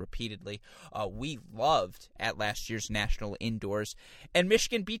mentioned repeatedly, we loved at last year's national indoors. And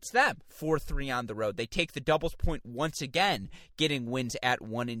Michigan beats them 4-3 on the road. They take the doubles point once again, getting wins at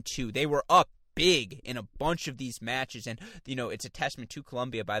 1-2. They were up big in a bunch of these matches, and it's a testament to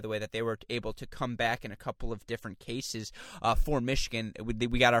Columbia, by the way, that they were able to come back in a couple of different cases for Michigan.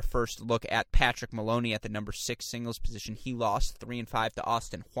 We got our first look at Patrick Maloney at the number 6 singles position. He lost 3-5 to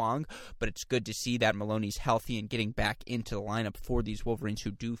Austin Huang, but it's good to see that Maloney's healthy and getting back into the lineup for these Wolverines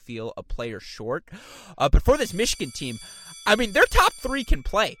who do feel a player short. But for this Michigan team, I mean, their top 3 can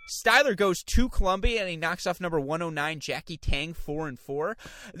play. Styler goes to Columbia and he knocks off number 109 Jackie Tang 4-4.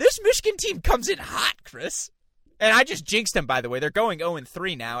 This Michigan team comes in hot, Chris. And I just jinxed them, by the way. They're going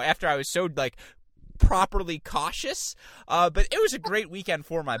 0-3 now after I was so properly cautious. But it was a great weekend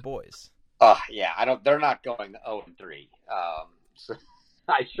for my boys. Yeah, they're not going 0-3. So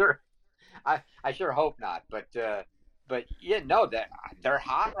I sure hope not. But but yeah, no, they're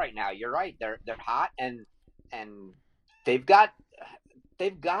hot right now. You're right. They're hot, and they've got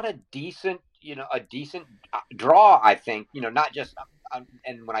a decent, a decent draw. I think, not just,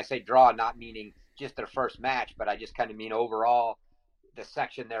 and when I say draw, not meaning just their first match, but I just kind of mean overall the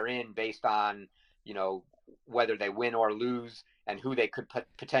section they're in based on, whether they win or lose and who they could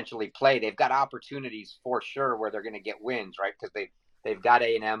potentially play. They've got opportunities for sure where they're going to get wins, right? Because they've got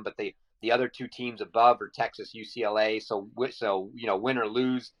A&M, but the other two teams above are Texas, UCLA. So win or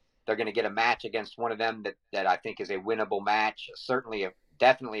lose, they're going to get a match against one of them that I think is a winnable match. Certainly,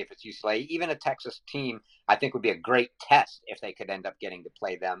 definitely if it's UCLA. Even a Texas team, I think would be a great test if they could end up getting to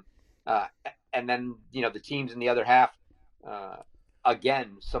play them. And then, the teams in the other half,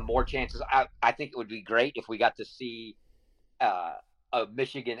 again, some more chances. I think it would be great if we got to see a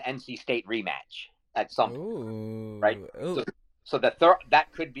Michigan NC State rematch at some point, right? Ooh. So that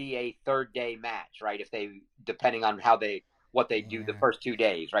could be a third day match, right? If they, depending on what they do the first 2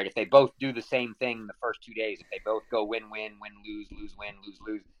 days, right? If they both do the same thing the first 2 days, if they both go win, lose, win,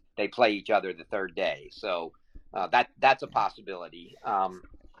 lose, they play each other the third day. So that's a possibility.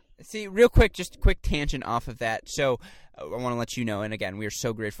 See, real quick, just a quick tangent off of that. So I want to let you know, and again, we are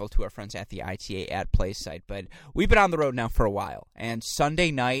so grateful to our friends at the ITA at Play site, but we've been on the road now for a while, and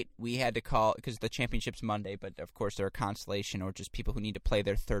Sunday night we had to call, because the championship's Monday, but of course there are consolation or just people who need to play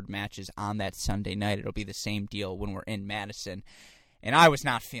their third matches on that Sunday night. It'll be the same deal when we're in Madison. And I was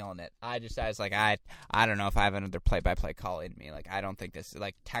not feeling it. I was like, I don't know if I have another play-by-play call in me. Like, I don't think this is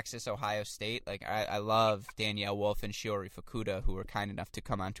like Texas, Ohio State. Like, I love Danielle Wolf and Shiori Fukuda, who were kind enough to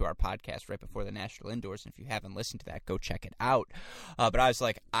come onto our podcast right before the National Indoors. And if you haven't listened to that, go check it out. But I was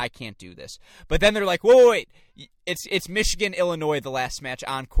like, I can't do this. But then they're like, wait. It's Michigan, Illinois, the last match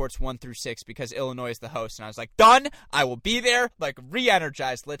on courts 1 through 6 because Illinois is the host. And I was like, done. I will be there. Like,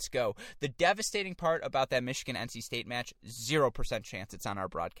 re-energized. Let's go. The devastating part about that Michigan-NC State match, 0% chance it's on our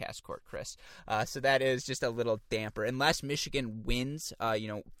broadcast court, Chris. So that is just a little damper. Unless Michigan wins,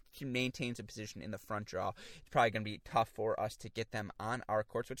 maintains a position in the front draw, it's probably going to be tough for us to get them on our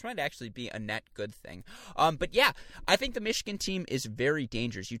courts, which might actually be a net good thing. But yeah, I think the Michigan team is very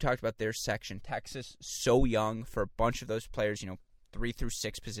dangerous. You talked about their section. Texas, so young for a bunch of those players, 3 through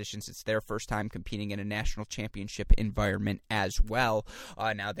 6 positions. It's their first time competing in a national championship environment as well.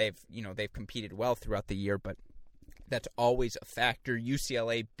 Now they've competed well throughout the year, but that's always a factor.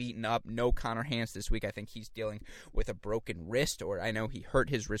 UCLA beaten up. No Connor Hans this week. I think he's dealing with a broken wrist, or I know he hurt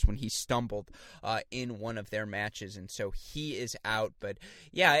his wrist when he stumbled in one of their matches, and so he is out. But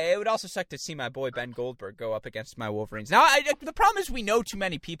yeah, it would also suck to see my boy Ben Goldberg go up against my Wolverines. Now, the problem is we know too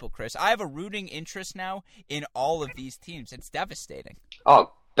many people, Chris. I have a rooting interest now in all of these teams. It's devastating.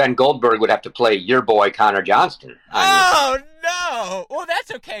 Oh, Ben Goldberg would have to play your boy Connor Johnston. Oh, no. Well,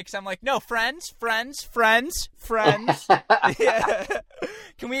 that's okay, because I'm like, no, friends. Yeah.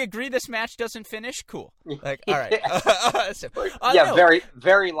 Can we agree this match doesn't finish? Cool. Like, all right. No. Very,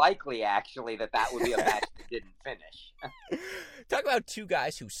 very likely, actually, that would be a match that didn't finish. Talk about two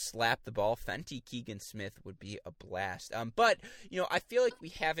guys who slap the ball. Fenty Keegan-Smith would be a blast. But, I feel like we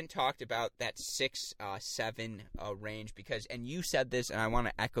haven't talked about that 6-7 range because, and you said this, and I want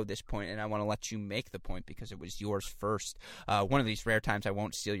to echo this point, and I want to let you make the point because it was yours first. One of these rare times I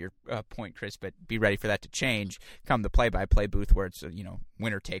won't steal your point, Chris, but be ready for that to change come the play-by-play booth where it's,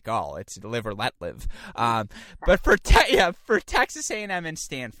 winner take all. It's live or let live. But for Texas A&M and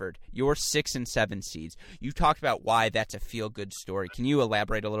Stanford, your 6 and 7 seeds, you talked about why that's a feel-good story. Can you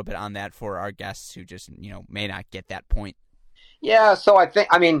elaborate a little bit on that for our guests who just, may not get that point? Yeah, so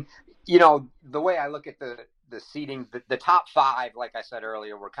the way I look at the seeding, the top 5, like I said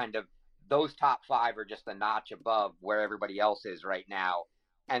earlier, were kind of, those top 5 are just a notch above where everybody else is right now.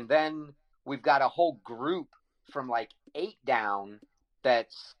 And then we've got a whole group from like 8 down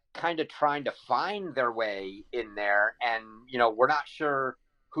that's kind of trying to find their way in there. And, we're not sure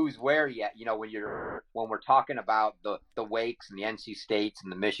who's where yet. When we're talking about the Wakes and the NC States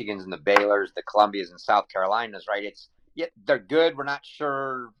and the Michigans and the Baylors, the Columbias and South Carolinas, right? They're good. We're not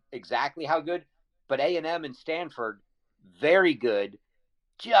sure exactly how good, but A&M and Stanford, very good,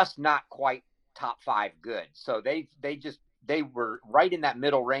 just not quite top 5 good. So they were right in that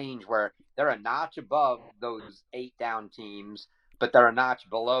middle range where they're a notch above those 8 down teams, but they're a notch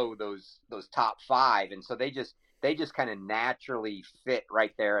below those top 5. And so they just kind of naturally fit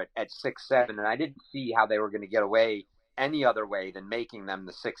right there at 6-7. And I didn't see how they were going to get away any other way than making them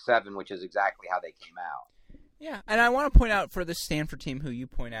the 6-7, which is exactly how they came out. Yeah, and I want to point out for the Stanford team, who you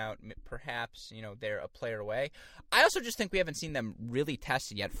point out, perhaps, they're a player away. I also just think we haven't seen them really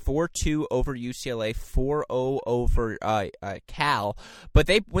tested yet. 4-2 over UCLA, 4-0 over Cal. But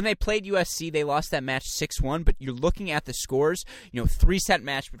when they played USC, they lost that match 6-1. But you're looking at the scores, 3-set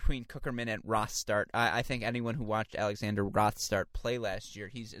match between Cookerman and Rothstart. I think anyone who watched Alexander Rothstart play last year,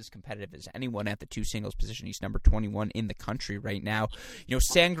 he's as competitive as anyone at the two singles position. He's number 21 in the country right now.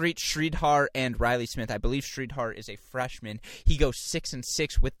 Sangreet, Sridhar, and Riley Smith. I believe Sridhar is a freshman. He goes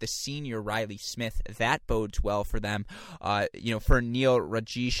 6-6 with the senior Riley Smith. That bodes well for them. For Neil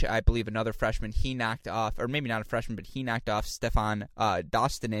Rajesh, I believe another freshman, he knocked off, or maybe not a freshman, but he knocked off Stefan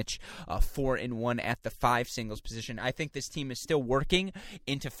Dostanic, 4-1 at the 5 singles position. I think this team is still working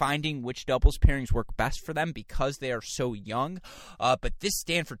into finding which doubles pairings work best for them because they are so young. But this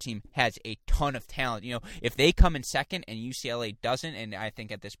Stanford team has a ton of talent. If they come in second and UCLA doesn't, and I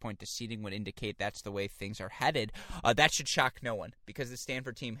think at this point the seeding would indicate that's the way things are headed, that should shock no one because the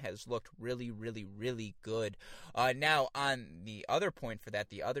Stanford team has looked really, really, really good. Now, on the other point for that,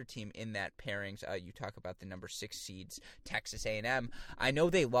 the other team in that pairings, you talk about the number 6 seeds, Texas A&M. I know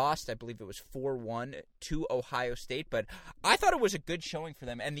they lost, I believe it was 4-1 to Ohio State, but I thought it was a good showing for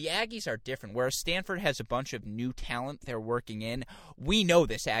them. And the Aggies are different. Whereas Stanford has a bunch of new talent they're working in, we know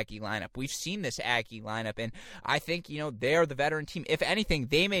this Aggie lineup. We've seen this Aggie lineup, and I think, they're the veteran team. If anything,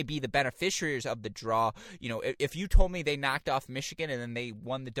 they may be the beneficiaries of the draw. If you told me they knocked off Michigan and then they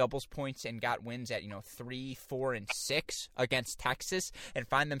won the doubles points and got wins at 3, 4, and 6 against Texas and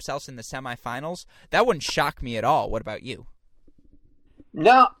find themselves in the semifinals, that wouldn't shock me at all. What about you?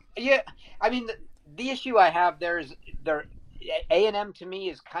 No, yeah. I mean, the issue I have there is A&M to me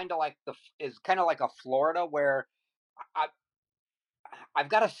is kind of like a Florida where I've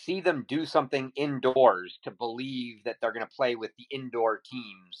got to see them do something indoors to believe that they're going to play with the indoor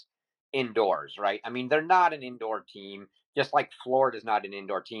teams indoors, right? I mean, they're not an indoor team, just like Florida's not an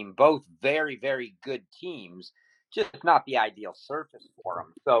indoor team. Both very, very good teams, just not the ideal surface for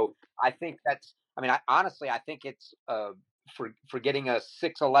them. So I think I think it's for getting a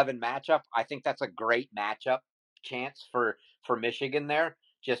 6-11 matchup. I think that's a great matchup chance for Michigan there.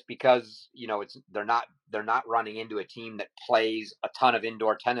 Just because they're not running into a team that plays a ton of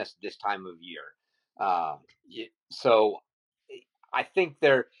indoor tennis this time of year. So I think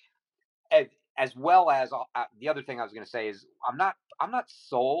they're as well as the other thing I was going to say is I'm not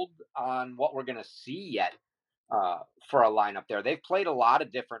sold on what we're going to see yet for a lineup there. They've played a lot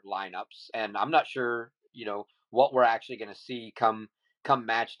of different lineups, and I'm not sure what we're actually going to see come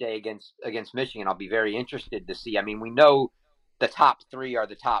match day against Michigan. I'll be very interested to see. I mean, we know the top 3 are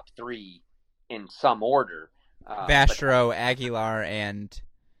the top 3 in some order. Vachereau, Aguilar, and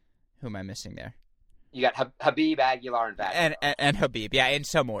who am I missing there? You got Habib, Aguilar, and Vachereau. And Habib, yeah, in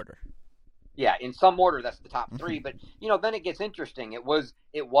some order. Yeah, in some order, that's the top 3. But then it gets interesting. It was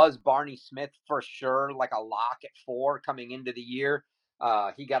Barney Smith for sure, like a lock at 4 coming into the year.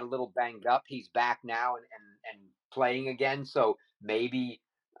 He got a little banged up. He's back now and playing again. So maybe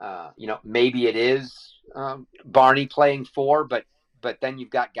it is Barney playing 4, but then you've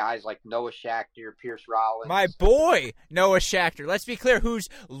got guys like Noah Schachter, Pierce Rollins. My boy, Noah Schachter. Let's be clear, whose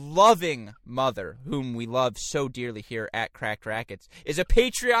loving mother, whom we love so dearly here at Cracked Racquets, is a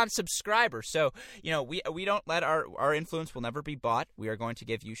Patreon subscriber. So, we don't let our influence will never be bought. We are going to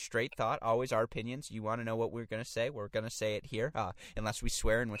give you straight thought, always our opinions. You want to know what we're going to say, we're going to say it here, unless we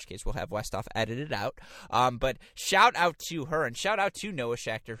swear, in which case we'll have Westhoff edit it out. But shout out to her, and shout out to Noah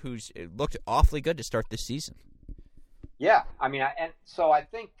Schachter, who's looked awfully good to start this season. Yeah, I mean, so I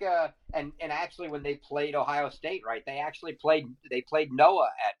think, and actually when they played Ohio State, right, they played Noah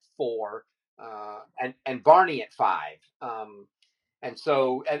at 4, and Barney at 5, and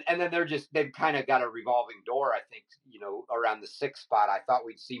so and then they've kind of got a revolving door, I think, around the 6th spot. I thought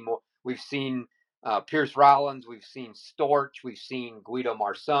we'd see more. We've seen Pierce Rollins, we've seen Storch, we've seen Guido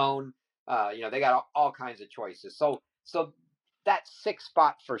Marson. They got all kinds of choices. So that 6th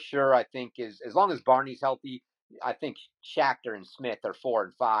spot for sure, I think, is as long as Barney's healthy. I think Schachter and Smith are 4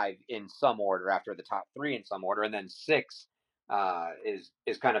 and 5 in some order after the top 3 in some order, and then 6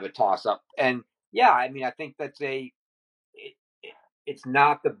 is kind of a toss up. And yeah, I mean, I think that's it's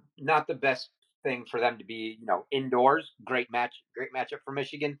not the best thing for them to be indoors. Great matchup for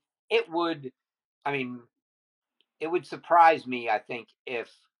Michigan. It would surprise me, I think,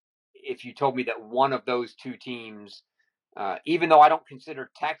 if you told me that one of those two teams, even though I don't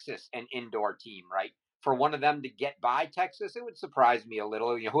consider Texas an indoor team, right? For one of them to get by Texas, it would surprise me a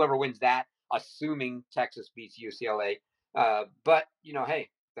little. Whoever wins that, assuming Texas beats UCLA. But hey,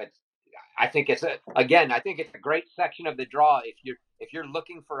 I think it's a great section of the draw. If you're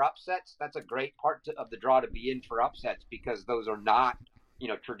looking for upsets, that's a great part of the draw to be in for upsets, because those are not,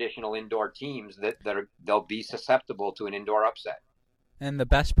 traditional indoor teams they'll be susceptible to an indoor upset. And the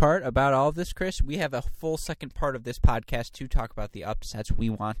best part about all of this, Chris, we have a full second part of this podcast to talk about the upsets we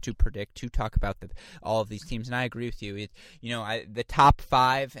want to predict, to talk about all of these teams. And I agree with you. The top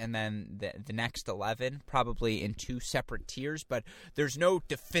 5 and then the next 11 probably in 2 separate tiers, but there's no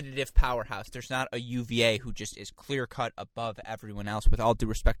definitive powerhouse. There's not a UVA who just is clear-cut above everyone else, with all due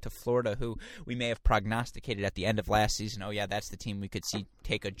respect to Florida, who we may have prognosticated at the end of last season, oh, yeah, that's the team we could see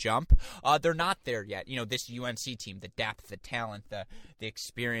take a jump. They're not there yet. This UNC team, the depth, the talent, the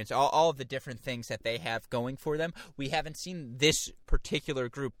experience, all of the different things that they have going for them. We haven't seen this particular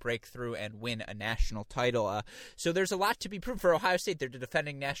group break through and win a national title. So there's a lot to be proved for Ohio State. They're the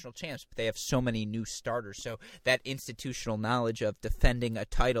defending national champs, but they have so many new starters. So that institutional knowledge of defending a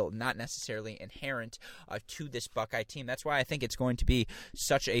title, not necessarily inherent to this Buckeye team. That's why I think it's going to be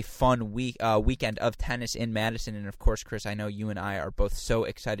such a fun weekend of tennis in Madison. And of course, Chris, I know you and I are both so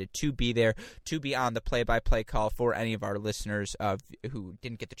excited to be there, to be on the play-by-play call for any of our listeners who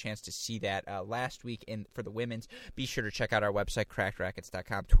didn't get the chance to see that last week for the women's. Be sure to check out our website,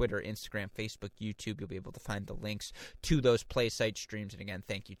 crackrackets.com, Twitter, Instagram, Facebook, YouTube. You'll be able to find the links to those play site streams. And again,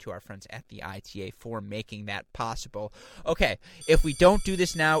 thank you to our friends at the ITA for making that possible. Okay, if we don't do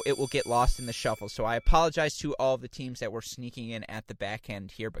this now, it will get lost in the shuffle. So I apologize to all of the teams that were sneaking in at the back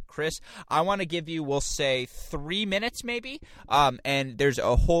end here. But Chris, I want to give you, we'll say 3 minutes maybe. And there's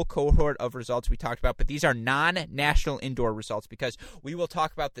a whole cohort of results we talked about, but these are non-national indoor results, because we will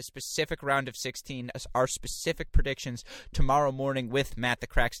talk about the specific round of 16, our specific predictions tomorrow morning with Matt the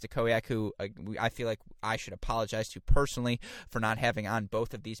Crack Stakoyak, who I feel like I should apologize to personally for not having on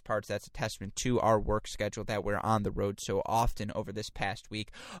both of these parts. That's a testament to our work schedule that we're on the road so often over this past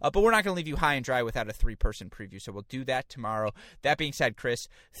week. But we're not going to leave you high and dry without a 3-person preview, so we'll do that tomorrow. That being said, Chris,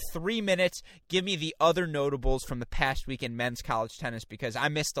 3 minutes. Give me the other notables from the past week in men's college tennis, because I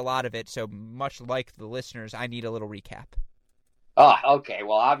missed a lot of it, so much like the listeners, I need a little recap. Oh, okay.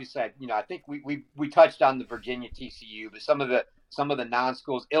 Well, obviously, I think we touched on the Virginia TCU, but some of the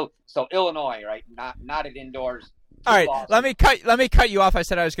non-schools. So Illinois, right? Not at indoors. All right, let me cut you off. I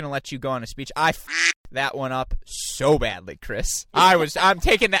said I was going to let you go on a speech. I f***ed that one up so badly, Chris. I'm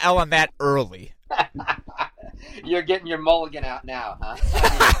taking the L on that early. You're getting your mulligan out now,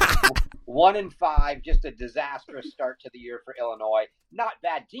 huh? 1-5, just a disastrous start to the year for Illinois. Not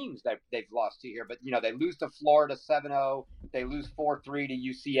bad teams that they've lost to here, but they lose to Florida 7-0. They lose 4-3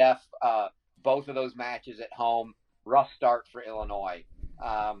 to UCF. Both of those matches at home. Rough start for Illinois.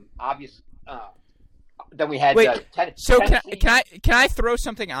 Obviously, then we had. Tennessee. Can I throw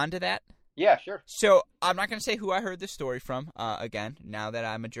something onto that? Yeah, sure. So I'm not going to say who I heard this story from. Again, now that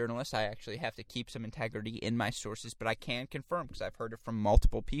I'm a journalist, I actually have to keep some integrity in my sources, but I can confirm, because I've heard it from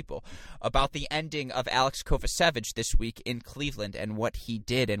multiple people, about the ending of Alex Kovacevic this week in Cleveland and what he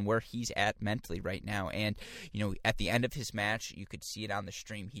did and where he's at mentally right now. And, at the end of his match, you could see it on the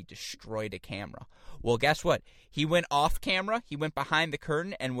stream, he destroyed a camera. Well, guess what? He went off camera, he went behind the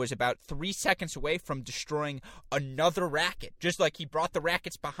curtain, and was about 3 seconds away from destroying another racket. Just like he brought the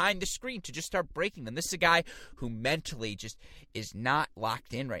rackets behind the screen to just start breaking them. This is a guy who mentally just is not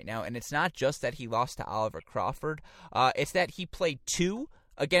locked in right now. And it's not just that he lost to Oliver Crawford. It's that he played 2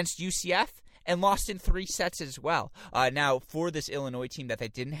 against UCF and lost in 3 sets as well. Now, for this Illinois team that they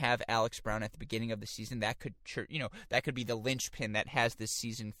didn't have Alex Brown at the beginning of the season, that could be the linchpin that has this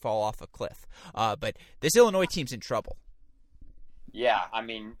season fall off a cliff. But this Illinois team's in trouble. Yeah, I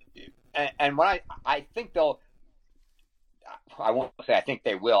mean, and what I think they'll. I won't say I think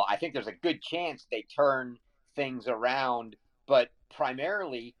they will. I think there's a good chance they turn things around, but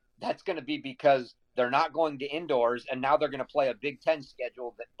primarily that's going to be because they're not going to indoors, and now they're going to play a Big Ten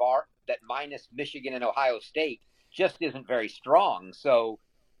schedule that minus Michigan and Ohio State just isn't very strong. So,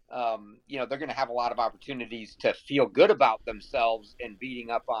 they're going to have a lot of opportunities to feel good about themselves and beating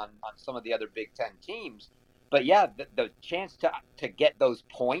up on some of the other Big Ten teams. But yeah, the chance to get those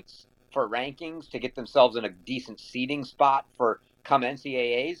points for rankings, to get themselves in a decent seeding spot for come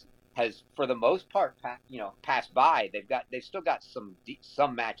NCAAs has, for the most part, passed by. They've still got some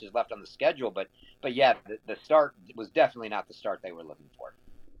matches left on the schedule, but yeah, the start was definitely not the start they were looking for.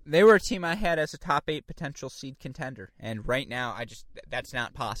 They were a team I had as a top 8 potential seed contender, and right now that's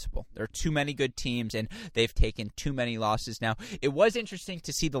not possible. There are too many good teams, and they've taken too many losses now. It was interesting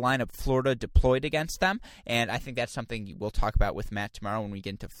to see the lineup Florida deployed against them, and I think that's something we'll talk about with Matt tomorrow when we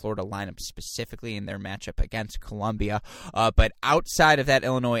get into Florida lineup specifically in their matchup against Columbia. But outside of that,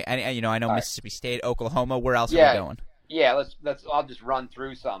 Illinois, I know Mississippi State, Oklahoma, where else are we going? Yeah, let's. I'll just run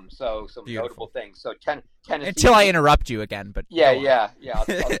through some Beautiful. notable things. So Tennessee. Until I interrupt you again, but yeah.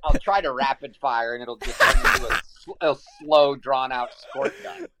 I'll try to rapid fire, and it'll just turn into a slow, drawn out squirt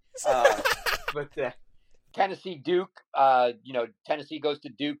gun. But Tennessee Duke. Tennessee goes to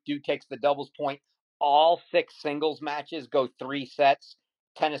Duke. Duke takes the doubles point. All 6 singles matches go 3 sets.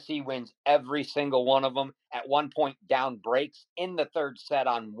 Tennessee wins every single one of them. At one point, down breaks in the 3rd set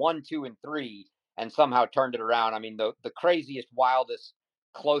on 1, 2, and 3. And somehow turned it around. I mean, the craziest, wildest,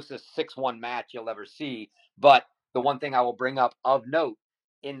 closest 6-1 match you'll ever see. But the one thing I will bring up of note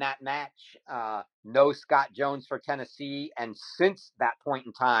in that match, no Scott Jones for Tennessee. And since that point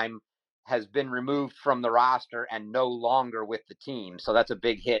in time, has been removed from the roster and no longer with the team. So that's a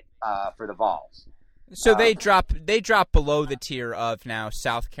big hit for the Vols. So they drop below the tier of now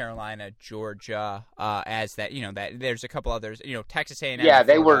South Carolina, Georgia, as that that there's a couple others, Texas A&M. Yeah,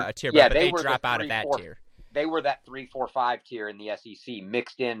 they were a tier, but they drop out of that tier. They were that 3, 4, 5 tier in the SEC,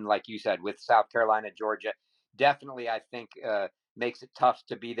 mixed in, like you said, with South Carolina, Georgia. Definitely, I think makes it tough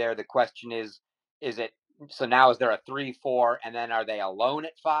to be there. The question is it so now? Is there a 3, 4, and then are they alone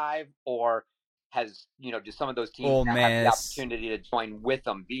at 5, or has do some of those teams have the opportunity to join with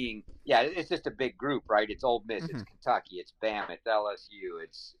them? It's just a big group, right? It's Ole Miss, it's Kentucky, it's Bama, it's LSU,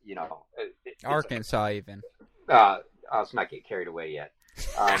 it's Arkansas even. Let's not get carried away yet.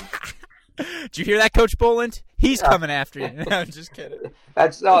 Did you hear that, Coach Boland? He's coming after you. No, I'm just kidding.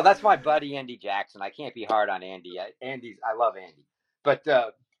 That's my buddy Andy Jackson. I can't be hard on Andy. I love Andy, but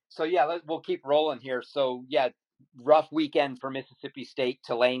we'll keep rolling here. So rough weekend for Mississippi State.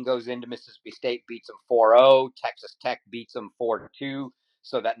 Tulane goes into Mississippi State, beats them 4-0. Texas Tech beats them 4-2.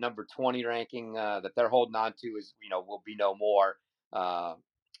 So that number 20 ranking that they're holding on to is, will be no more.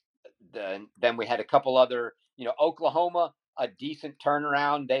 Then we had a couple other, Oklahoma, a decent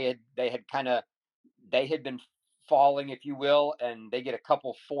turnaround. They had been falling, if you will, and they get a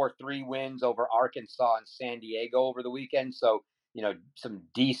couple 4-3 wins over Arkansas and San Diego over the weekend. So, some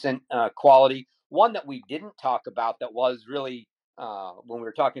decent quality. One that we didn't talk about that was really, when we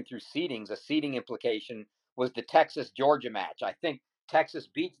were talking through seedings, a seeding implication was the Texas-Georgia match. I think Texas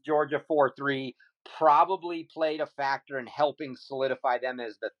beats Georgia 4-3, probably played a factor in helping solidify them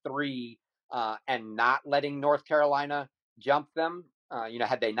as the 3 and not letting North Carolina jump them.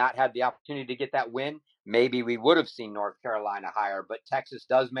 Had they not had the opportunity to get that win, maybe we would have seen North Carolina higher. But Texas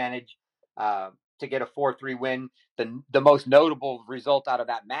does manage to get a 4-3 win. The most notable result out of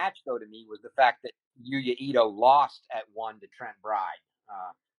that match, though, to me, was the fact that Yuya Ito lost at 1 to Trent Bride.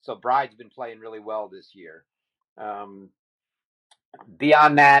 So Bride's been playing really well this year.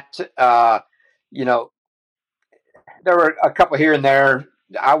 Beyond that, there were a couple here and there.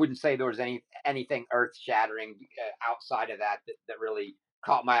 I wouldn't say there was anything earth-shattering outside of that really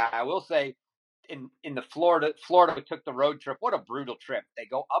caught my eye. I will say, in the Florida took the road trip. What a brutal trip. They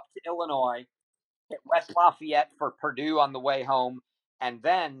go up to Illinois, hit West Lafayette for Purdue on the way home, and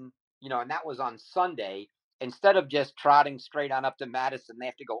then, and that was on Sunday. Instead of just trotting straight on up to Madison, they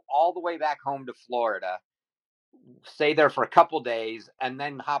have to go all the way back home to Florida, stay there for a couple days, and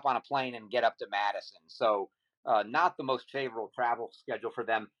then hop on a plane and get up to Madison. So not the most favorable travel schedule for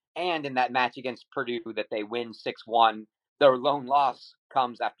them. And in that match against Purdue that they win 6-1, their lone loss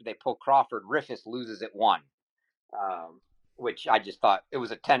comes after they pull Crawford. Riffis loses at 1, which I just thought it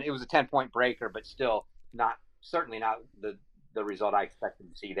was a 10-point breaker, but still certainly not the result I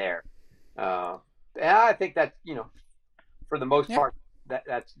expected to see there. And I think that for the most part,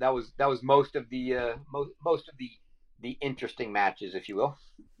 that was most of the interesting matches, if you will.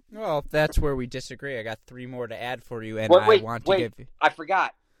 Well, that's where we disagree. I got 3 more to add for you, and I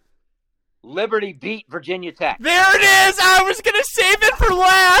forgot. Liberty beat Virginia Tech. There it is! I was going to save it for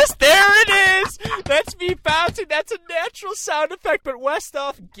last! There it is! That's me bouncing. That's a natural sound effect. But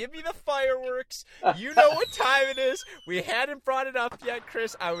Westhoff, give me the fireworks. You know what time it is. We hadn't brought it up yet,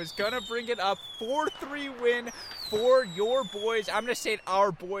 Chris. I was going to bring it up. 4-3 win for your boys. I'm going to say it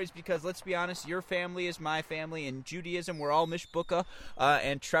our boys because, let's be honest, your family is my family. In Judaism, we're all Mishbucha.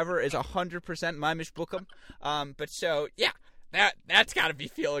 And Trevor is 100% my Mishbuchim. But so, yeah, that's got to be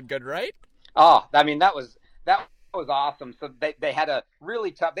feeling good, right? Oh, I mean, that was awesome. So they had a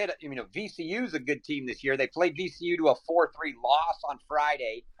really tough. VCU's a good team this year. They played VCU to a 4-3 loss on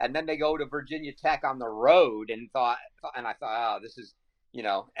Friday, and then they go to Virginia Tech on the road. And I thought, oh, this is,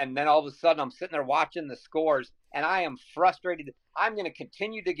 And then all of a sudden, I'm sitting there watching the scores, and I am frustrated. I'm going to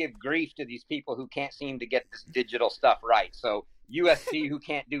continue to give grief to these people who can't seem to get this digital stuff right. So USC, who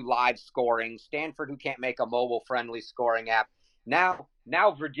can't do live scoring, Stanford, who can't make a mobile-friendly scoring app. Now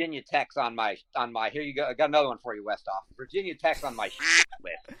Virginia Tech's on my here you go. I got another one for you, Westhoff. Virginia Tech's on my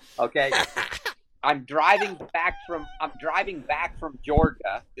list. Okay. I'm driving back from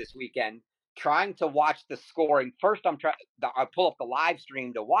Georgia this weekend, trying to watch the scoring. First, I pull up the live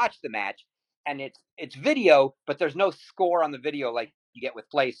stream to watch the match, and it's video, but there's no score on the video like you get with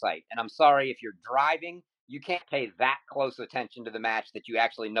PlaySite. And I'm sorry, if you're driving, you can't pay that close attention to the match that you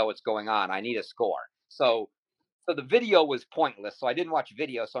actually know what's going on. I need a score. So the video was pointless. So I didn't watch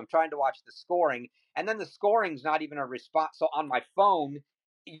video. So I'm trying to watch the scoring, and then the scoring's not even a response. So on my phone,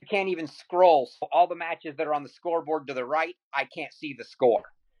 you can't even scroll. So all the matches that are on the scoreboard to the right, I can't see the score.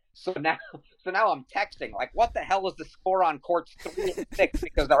 So now I'm texting like, what the hell is the score on courts 3 and 6,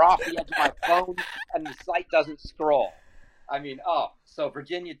 because they're off the edge of my phone and the site doesn't scroll. I mean, so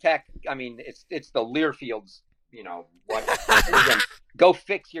Virginia Tech. I mean, it's the Learfields. You know what? Go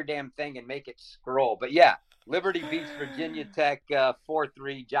fix your damn thing and make it scroll. But yeah, Liberty beats Virginia Tech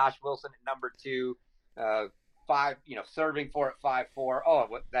 4-3. Josh Wilson at number 2. 5, serving for it 5-4. Oh,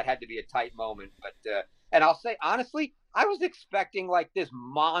 that had to be a tight moment. But and I'll say honestly, I was expecting like this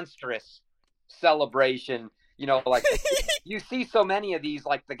monstrous celebration. Like you see so many of these,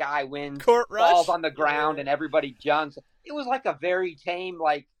 like the guy wins, Court falls rush on the ground, and everybody jumps. It was like a very tame,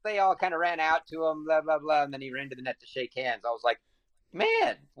 like they all kind of ran out to him, blah blah blah, and then he ran to the net to shake hands. I was like,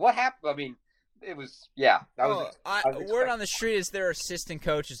 man, what happened? I mean, it was word on the street is their assistant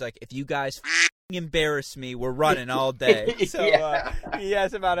coach is like, if you guys embarrass me, we're running all day. So he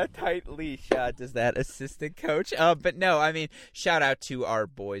has him on a tight leash, does that assistant coach. But no, I mean, shout out to our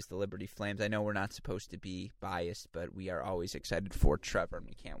boys, the Liberty Flames. I know we're not supposed to be biased, but we are always excited for Trevor, and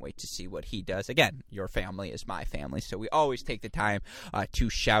we can't wait to see what he does. Again, your family is my family, so we always take the time to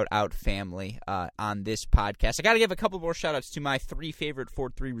shout out family on this podcast. I got to give a couple more shout outs to my 3 favorite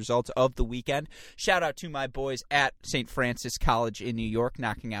 4-3 results of the weekend. Shout out to my boys at St. Francis College in New York,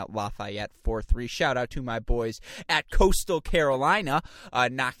 knocking out Lafayette 4-3. Shout out to my boys at Coastal Carolina,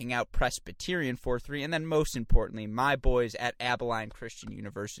 knocking out Presbyterian 4-3. And then most importantly, my boys at Abilene Christian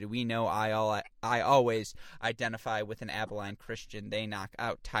University. We know I always identify with an Abilene Christian. They knock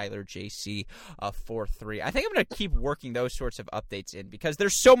out Tyler JC 4-3. I think I'm going to keep working those sorts of updates in because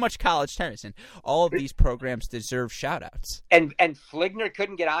there's so much college tennis, and all of these programs deserve shout outs. And Fligner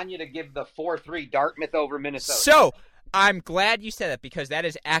couldn't get on you to give the 4-3 Dartmouth over Minnesota. So I'm glad you said that, because that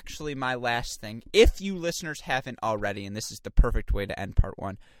is actually my last thing. If you listeners haven't already, and this is the perfect way to end part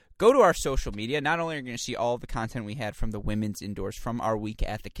 1, go to our social media. Not only are you going to see all of the content we had from the women's indoors, from our week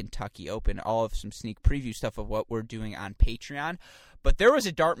at the Kentucky Open, all of some sneak preview stuff of what we're doing on Patreon, but there was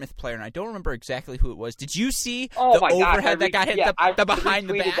a Dartmouth player, and I don't remember exactly who it was. Did you see the overhead that got hit the behind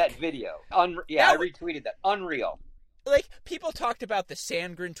the back? I retweeted that video. I retweeted that. Unreal. Like, people talked about the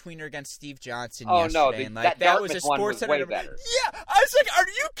Sandgren tweener against Steve Johnson yesterday. No, and like that was a sports center. Way better. Yeah, I was like, are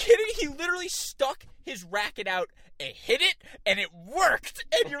you kidding? He literally stuck his racket out and hit it, and it worked.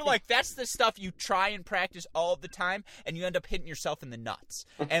 And you're like, that's the stuff you try and practice all of the time, and you end up hitting yourself in the nuts.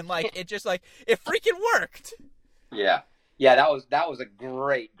 And like, it just like, it freaking worked. Yeah, that was a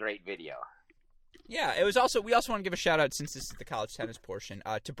great video. Yeah, it was also. We also want to give a shout out, since this is the college tennis portion,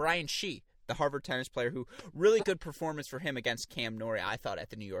 to Brian Shee, the Harvard tennis player, who really good performance for him against Cam Norrie, I thought,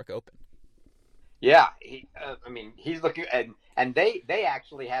 at the New York Open. Yeah, he's looking, and they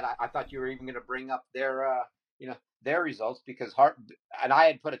actually had. I thought you were even going to bring up their results, because and I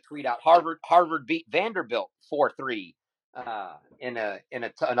had put a tweet out. Harvard beat Vanderbilt 4-3 in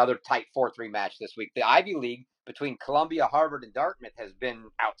another tight 4-3 match this week. The Ivy League between Columbia, Harvard, and Dartmouth has been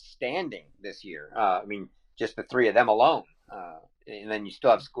outstanding this year. Just the 3 of them alone. And then you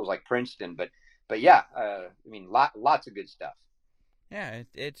still have schools like Princeton, but yeah, lots of good stuff. Yeah,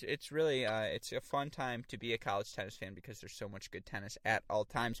 it's really it's a fun time to be a college tennis fan, because there's so much good tennis at all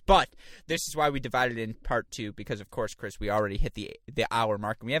times. But this is why we divided in part 2, because of course, Chris, we already hit the hour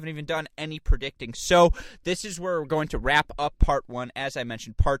mark, and we haven't even done any predicting. So this is where we're going to wrap up part 1. As I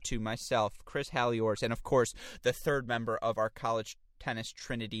mentioned, part 2, myself, Chris Halliors, and of course the third member of our college tennis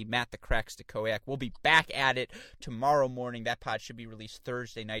trinity, Matt the Cracks DeKoyak. We'll be back at it tomorrow morning. That pod should be released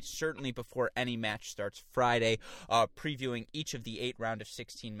Thursday night, certainly before any match starts Friday, previewing each of the 8 round of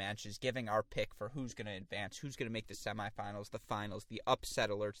 16 matches, giving our pick for who's going to advance, who's going to make the semifinals, the finals, the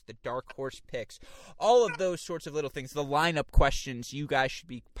upset alerts, the dark horse picks, all of those sorts of little things, the lineup questions you guys should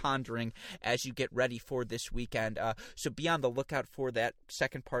be pondering as you get ready for this weekend. So be on the lookout for that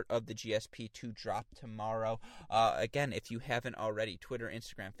second part of the GSP to drop tomorrow. Again, if you haven't already, Twitter,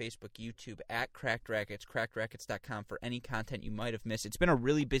 Instagram, Facebook, YouTube, at Cracked Rackets, crackedrackets.com for any content you might have missed. It's been a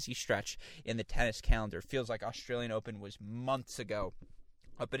really busy stretch in the tennis calendar. Feels like Australian Open was months ago.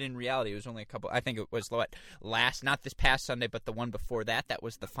 But in reality, it was only a couple. I think it was not this past Sunday, but the one before that. That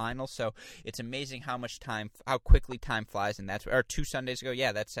was the final. So it's amazing how quickly time flies, and or 2 Sundays ago.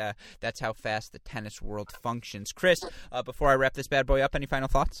 Yeah, that's how fast the tennis world functions. Chris, before I wrap this bad boy up, any final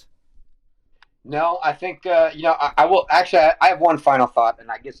thoughts? No, I think I will. Actually, I have one final thought,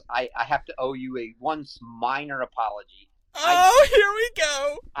 and I guess I have to owe you a once minor apology. Here we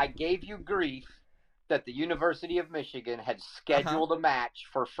go. I gave you grief that the University of Michigan had scheduled a match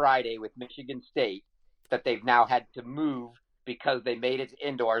for Friday with Michigan State that they've now had to move because they made it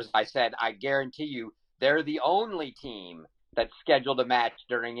indoors. I said, I guarantee you, they're the only team that scheduled a match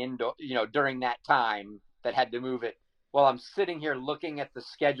during that time that had to move it. Well, I'm sitting here looking at the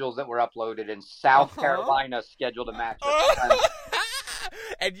schedules that were uploaded, and South Carolina scheduled a match.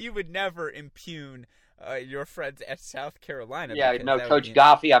 And you would never impugn your friends at South Carolina. Yeah, no, Coach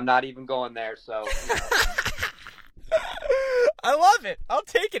Goffey, I'm not even going there. So, I love it. I'll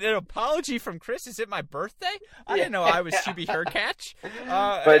take it. An apology from Chris. Is it my birthday? I didn't know I was Hubie Hurkacz.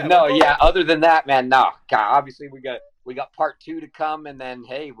 But no, other than that, man, no. God, obviously, we got part 2 to come, and then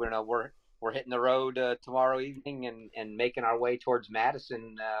hey, we're hitting the road tomorrow evening and making our way towards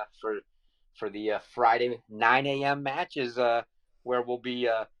Madison for the Friday 9 a.m. matches where we'll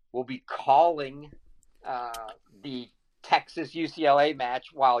be calling the Texas UCLA match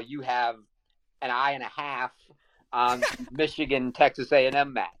while you have an eye and a half on Michigan Texas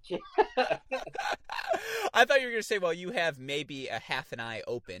A&M match. I thought you were going to say, well, you have maybe a half an eye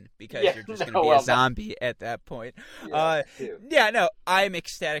open because you're just going to be a zombie at that point. No, I'm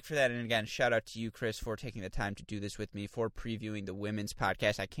ecstatic for that. And again, shout out to you, Chris, for taking the time to do this with me, for previewing the women's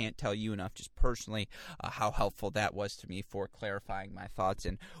podcast. I can't tell you enough just personally how helpful that was to me for clarifying my thoughts.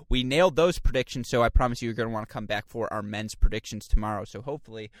 And we nailed those predictions, so I promise you're going to want to come back for our men's predictions tomorrow. So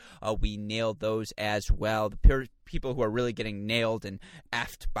hopefully we nailed those as well. The people who are really getting nailed and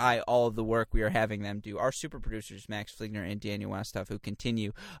effed by all of the work we are having them do are super producers Max Fligner and Daniel Westoff, who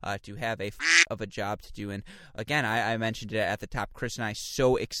continue to have of a job to do. And again, I mentioned it at the top, Chris and I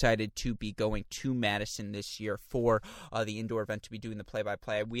so excited to be going to Madison this year for the indoor event, to be doing the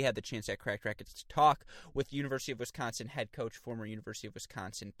play-by-play. We had the chance at Cracked Racquets to talk with University of Wisconsin head coach, former University of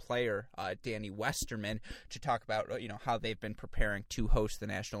Wisconsin player Danny Westerman, to talk about how they've been preparing to host the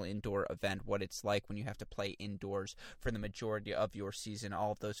national indoor event, what it's like when you have to play indoors for the majority of your season,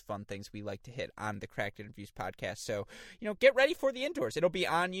 all of those fun things we like to hit on the Cracked Interviews podcast. So, get ready for the indoors. It'll be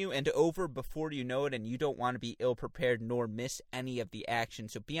on you and over before you know it, and you don't want to be ill-prepared nor miss any of the action.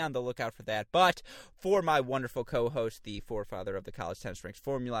 So be on the lookout for that. But for my wonderful co-host, the forefather of the college tennis ranks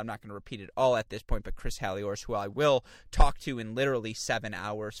formula, I'm not going to repeat it all at this point, but Chris Halliors, who I will talk to in literally 7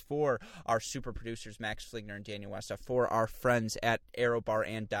 hours, for our super producers, Max Fligner and Daniel Westoff, for our friends at Aero Bar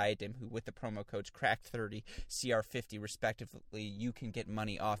and Diadem, who with the promo codes CRACK30, CR50 respectively, you can get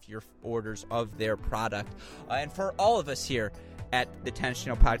money off your orders of their product. And for all of us here at the Tennis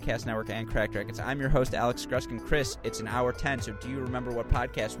Channel Podcast Network and Cracked Racquets, I'm your host, Alex Gruskin. Chris, it's an hour 10, so do you remember what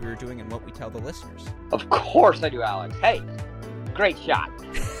podcast we were doing and what we tell the listeners? Of course I do, Alex. Hey, great shot.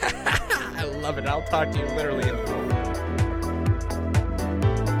 I love it. I'll talk to you literally in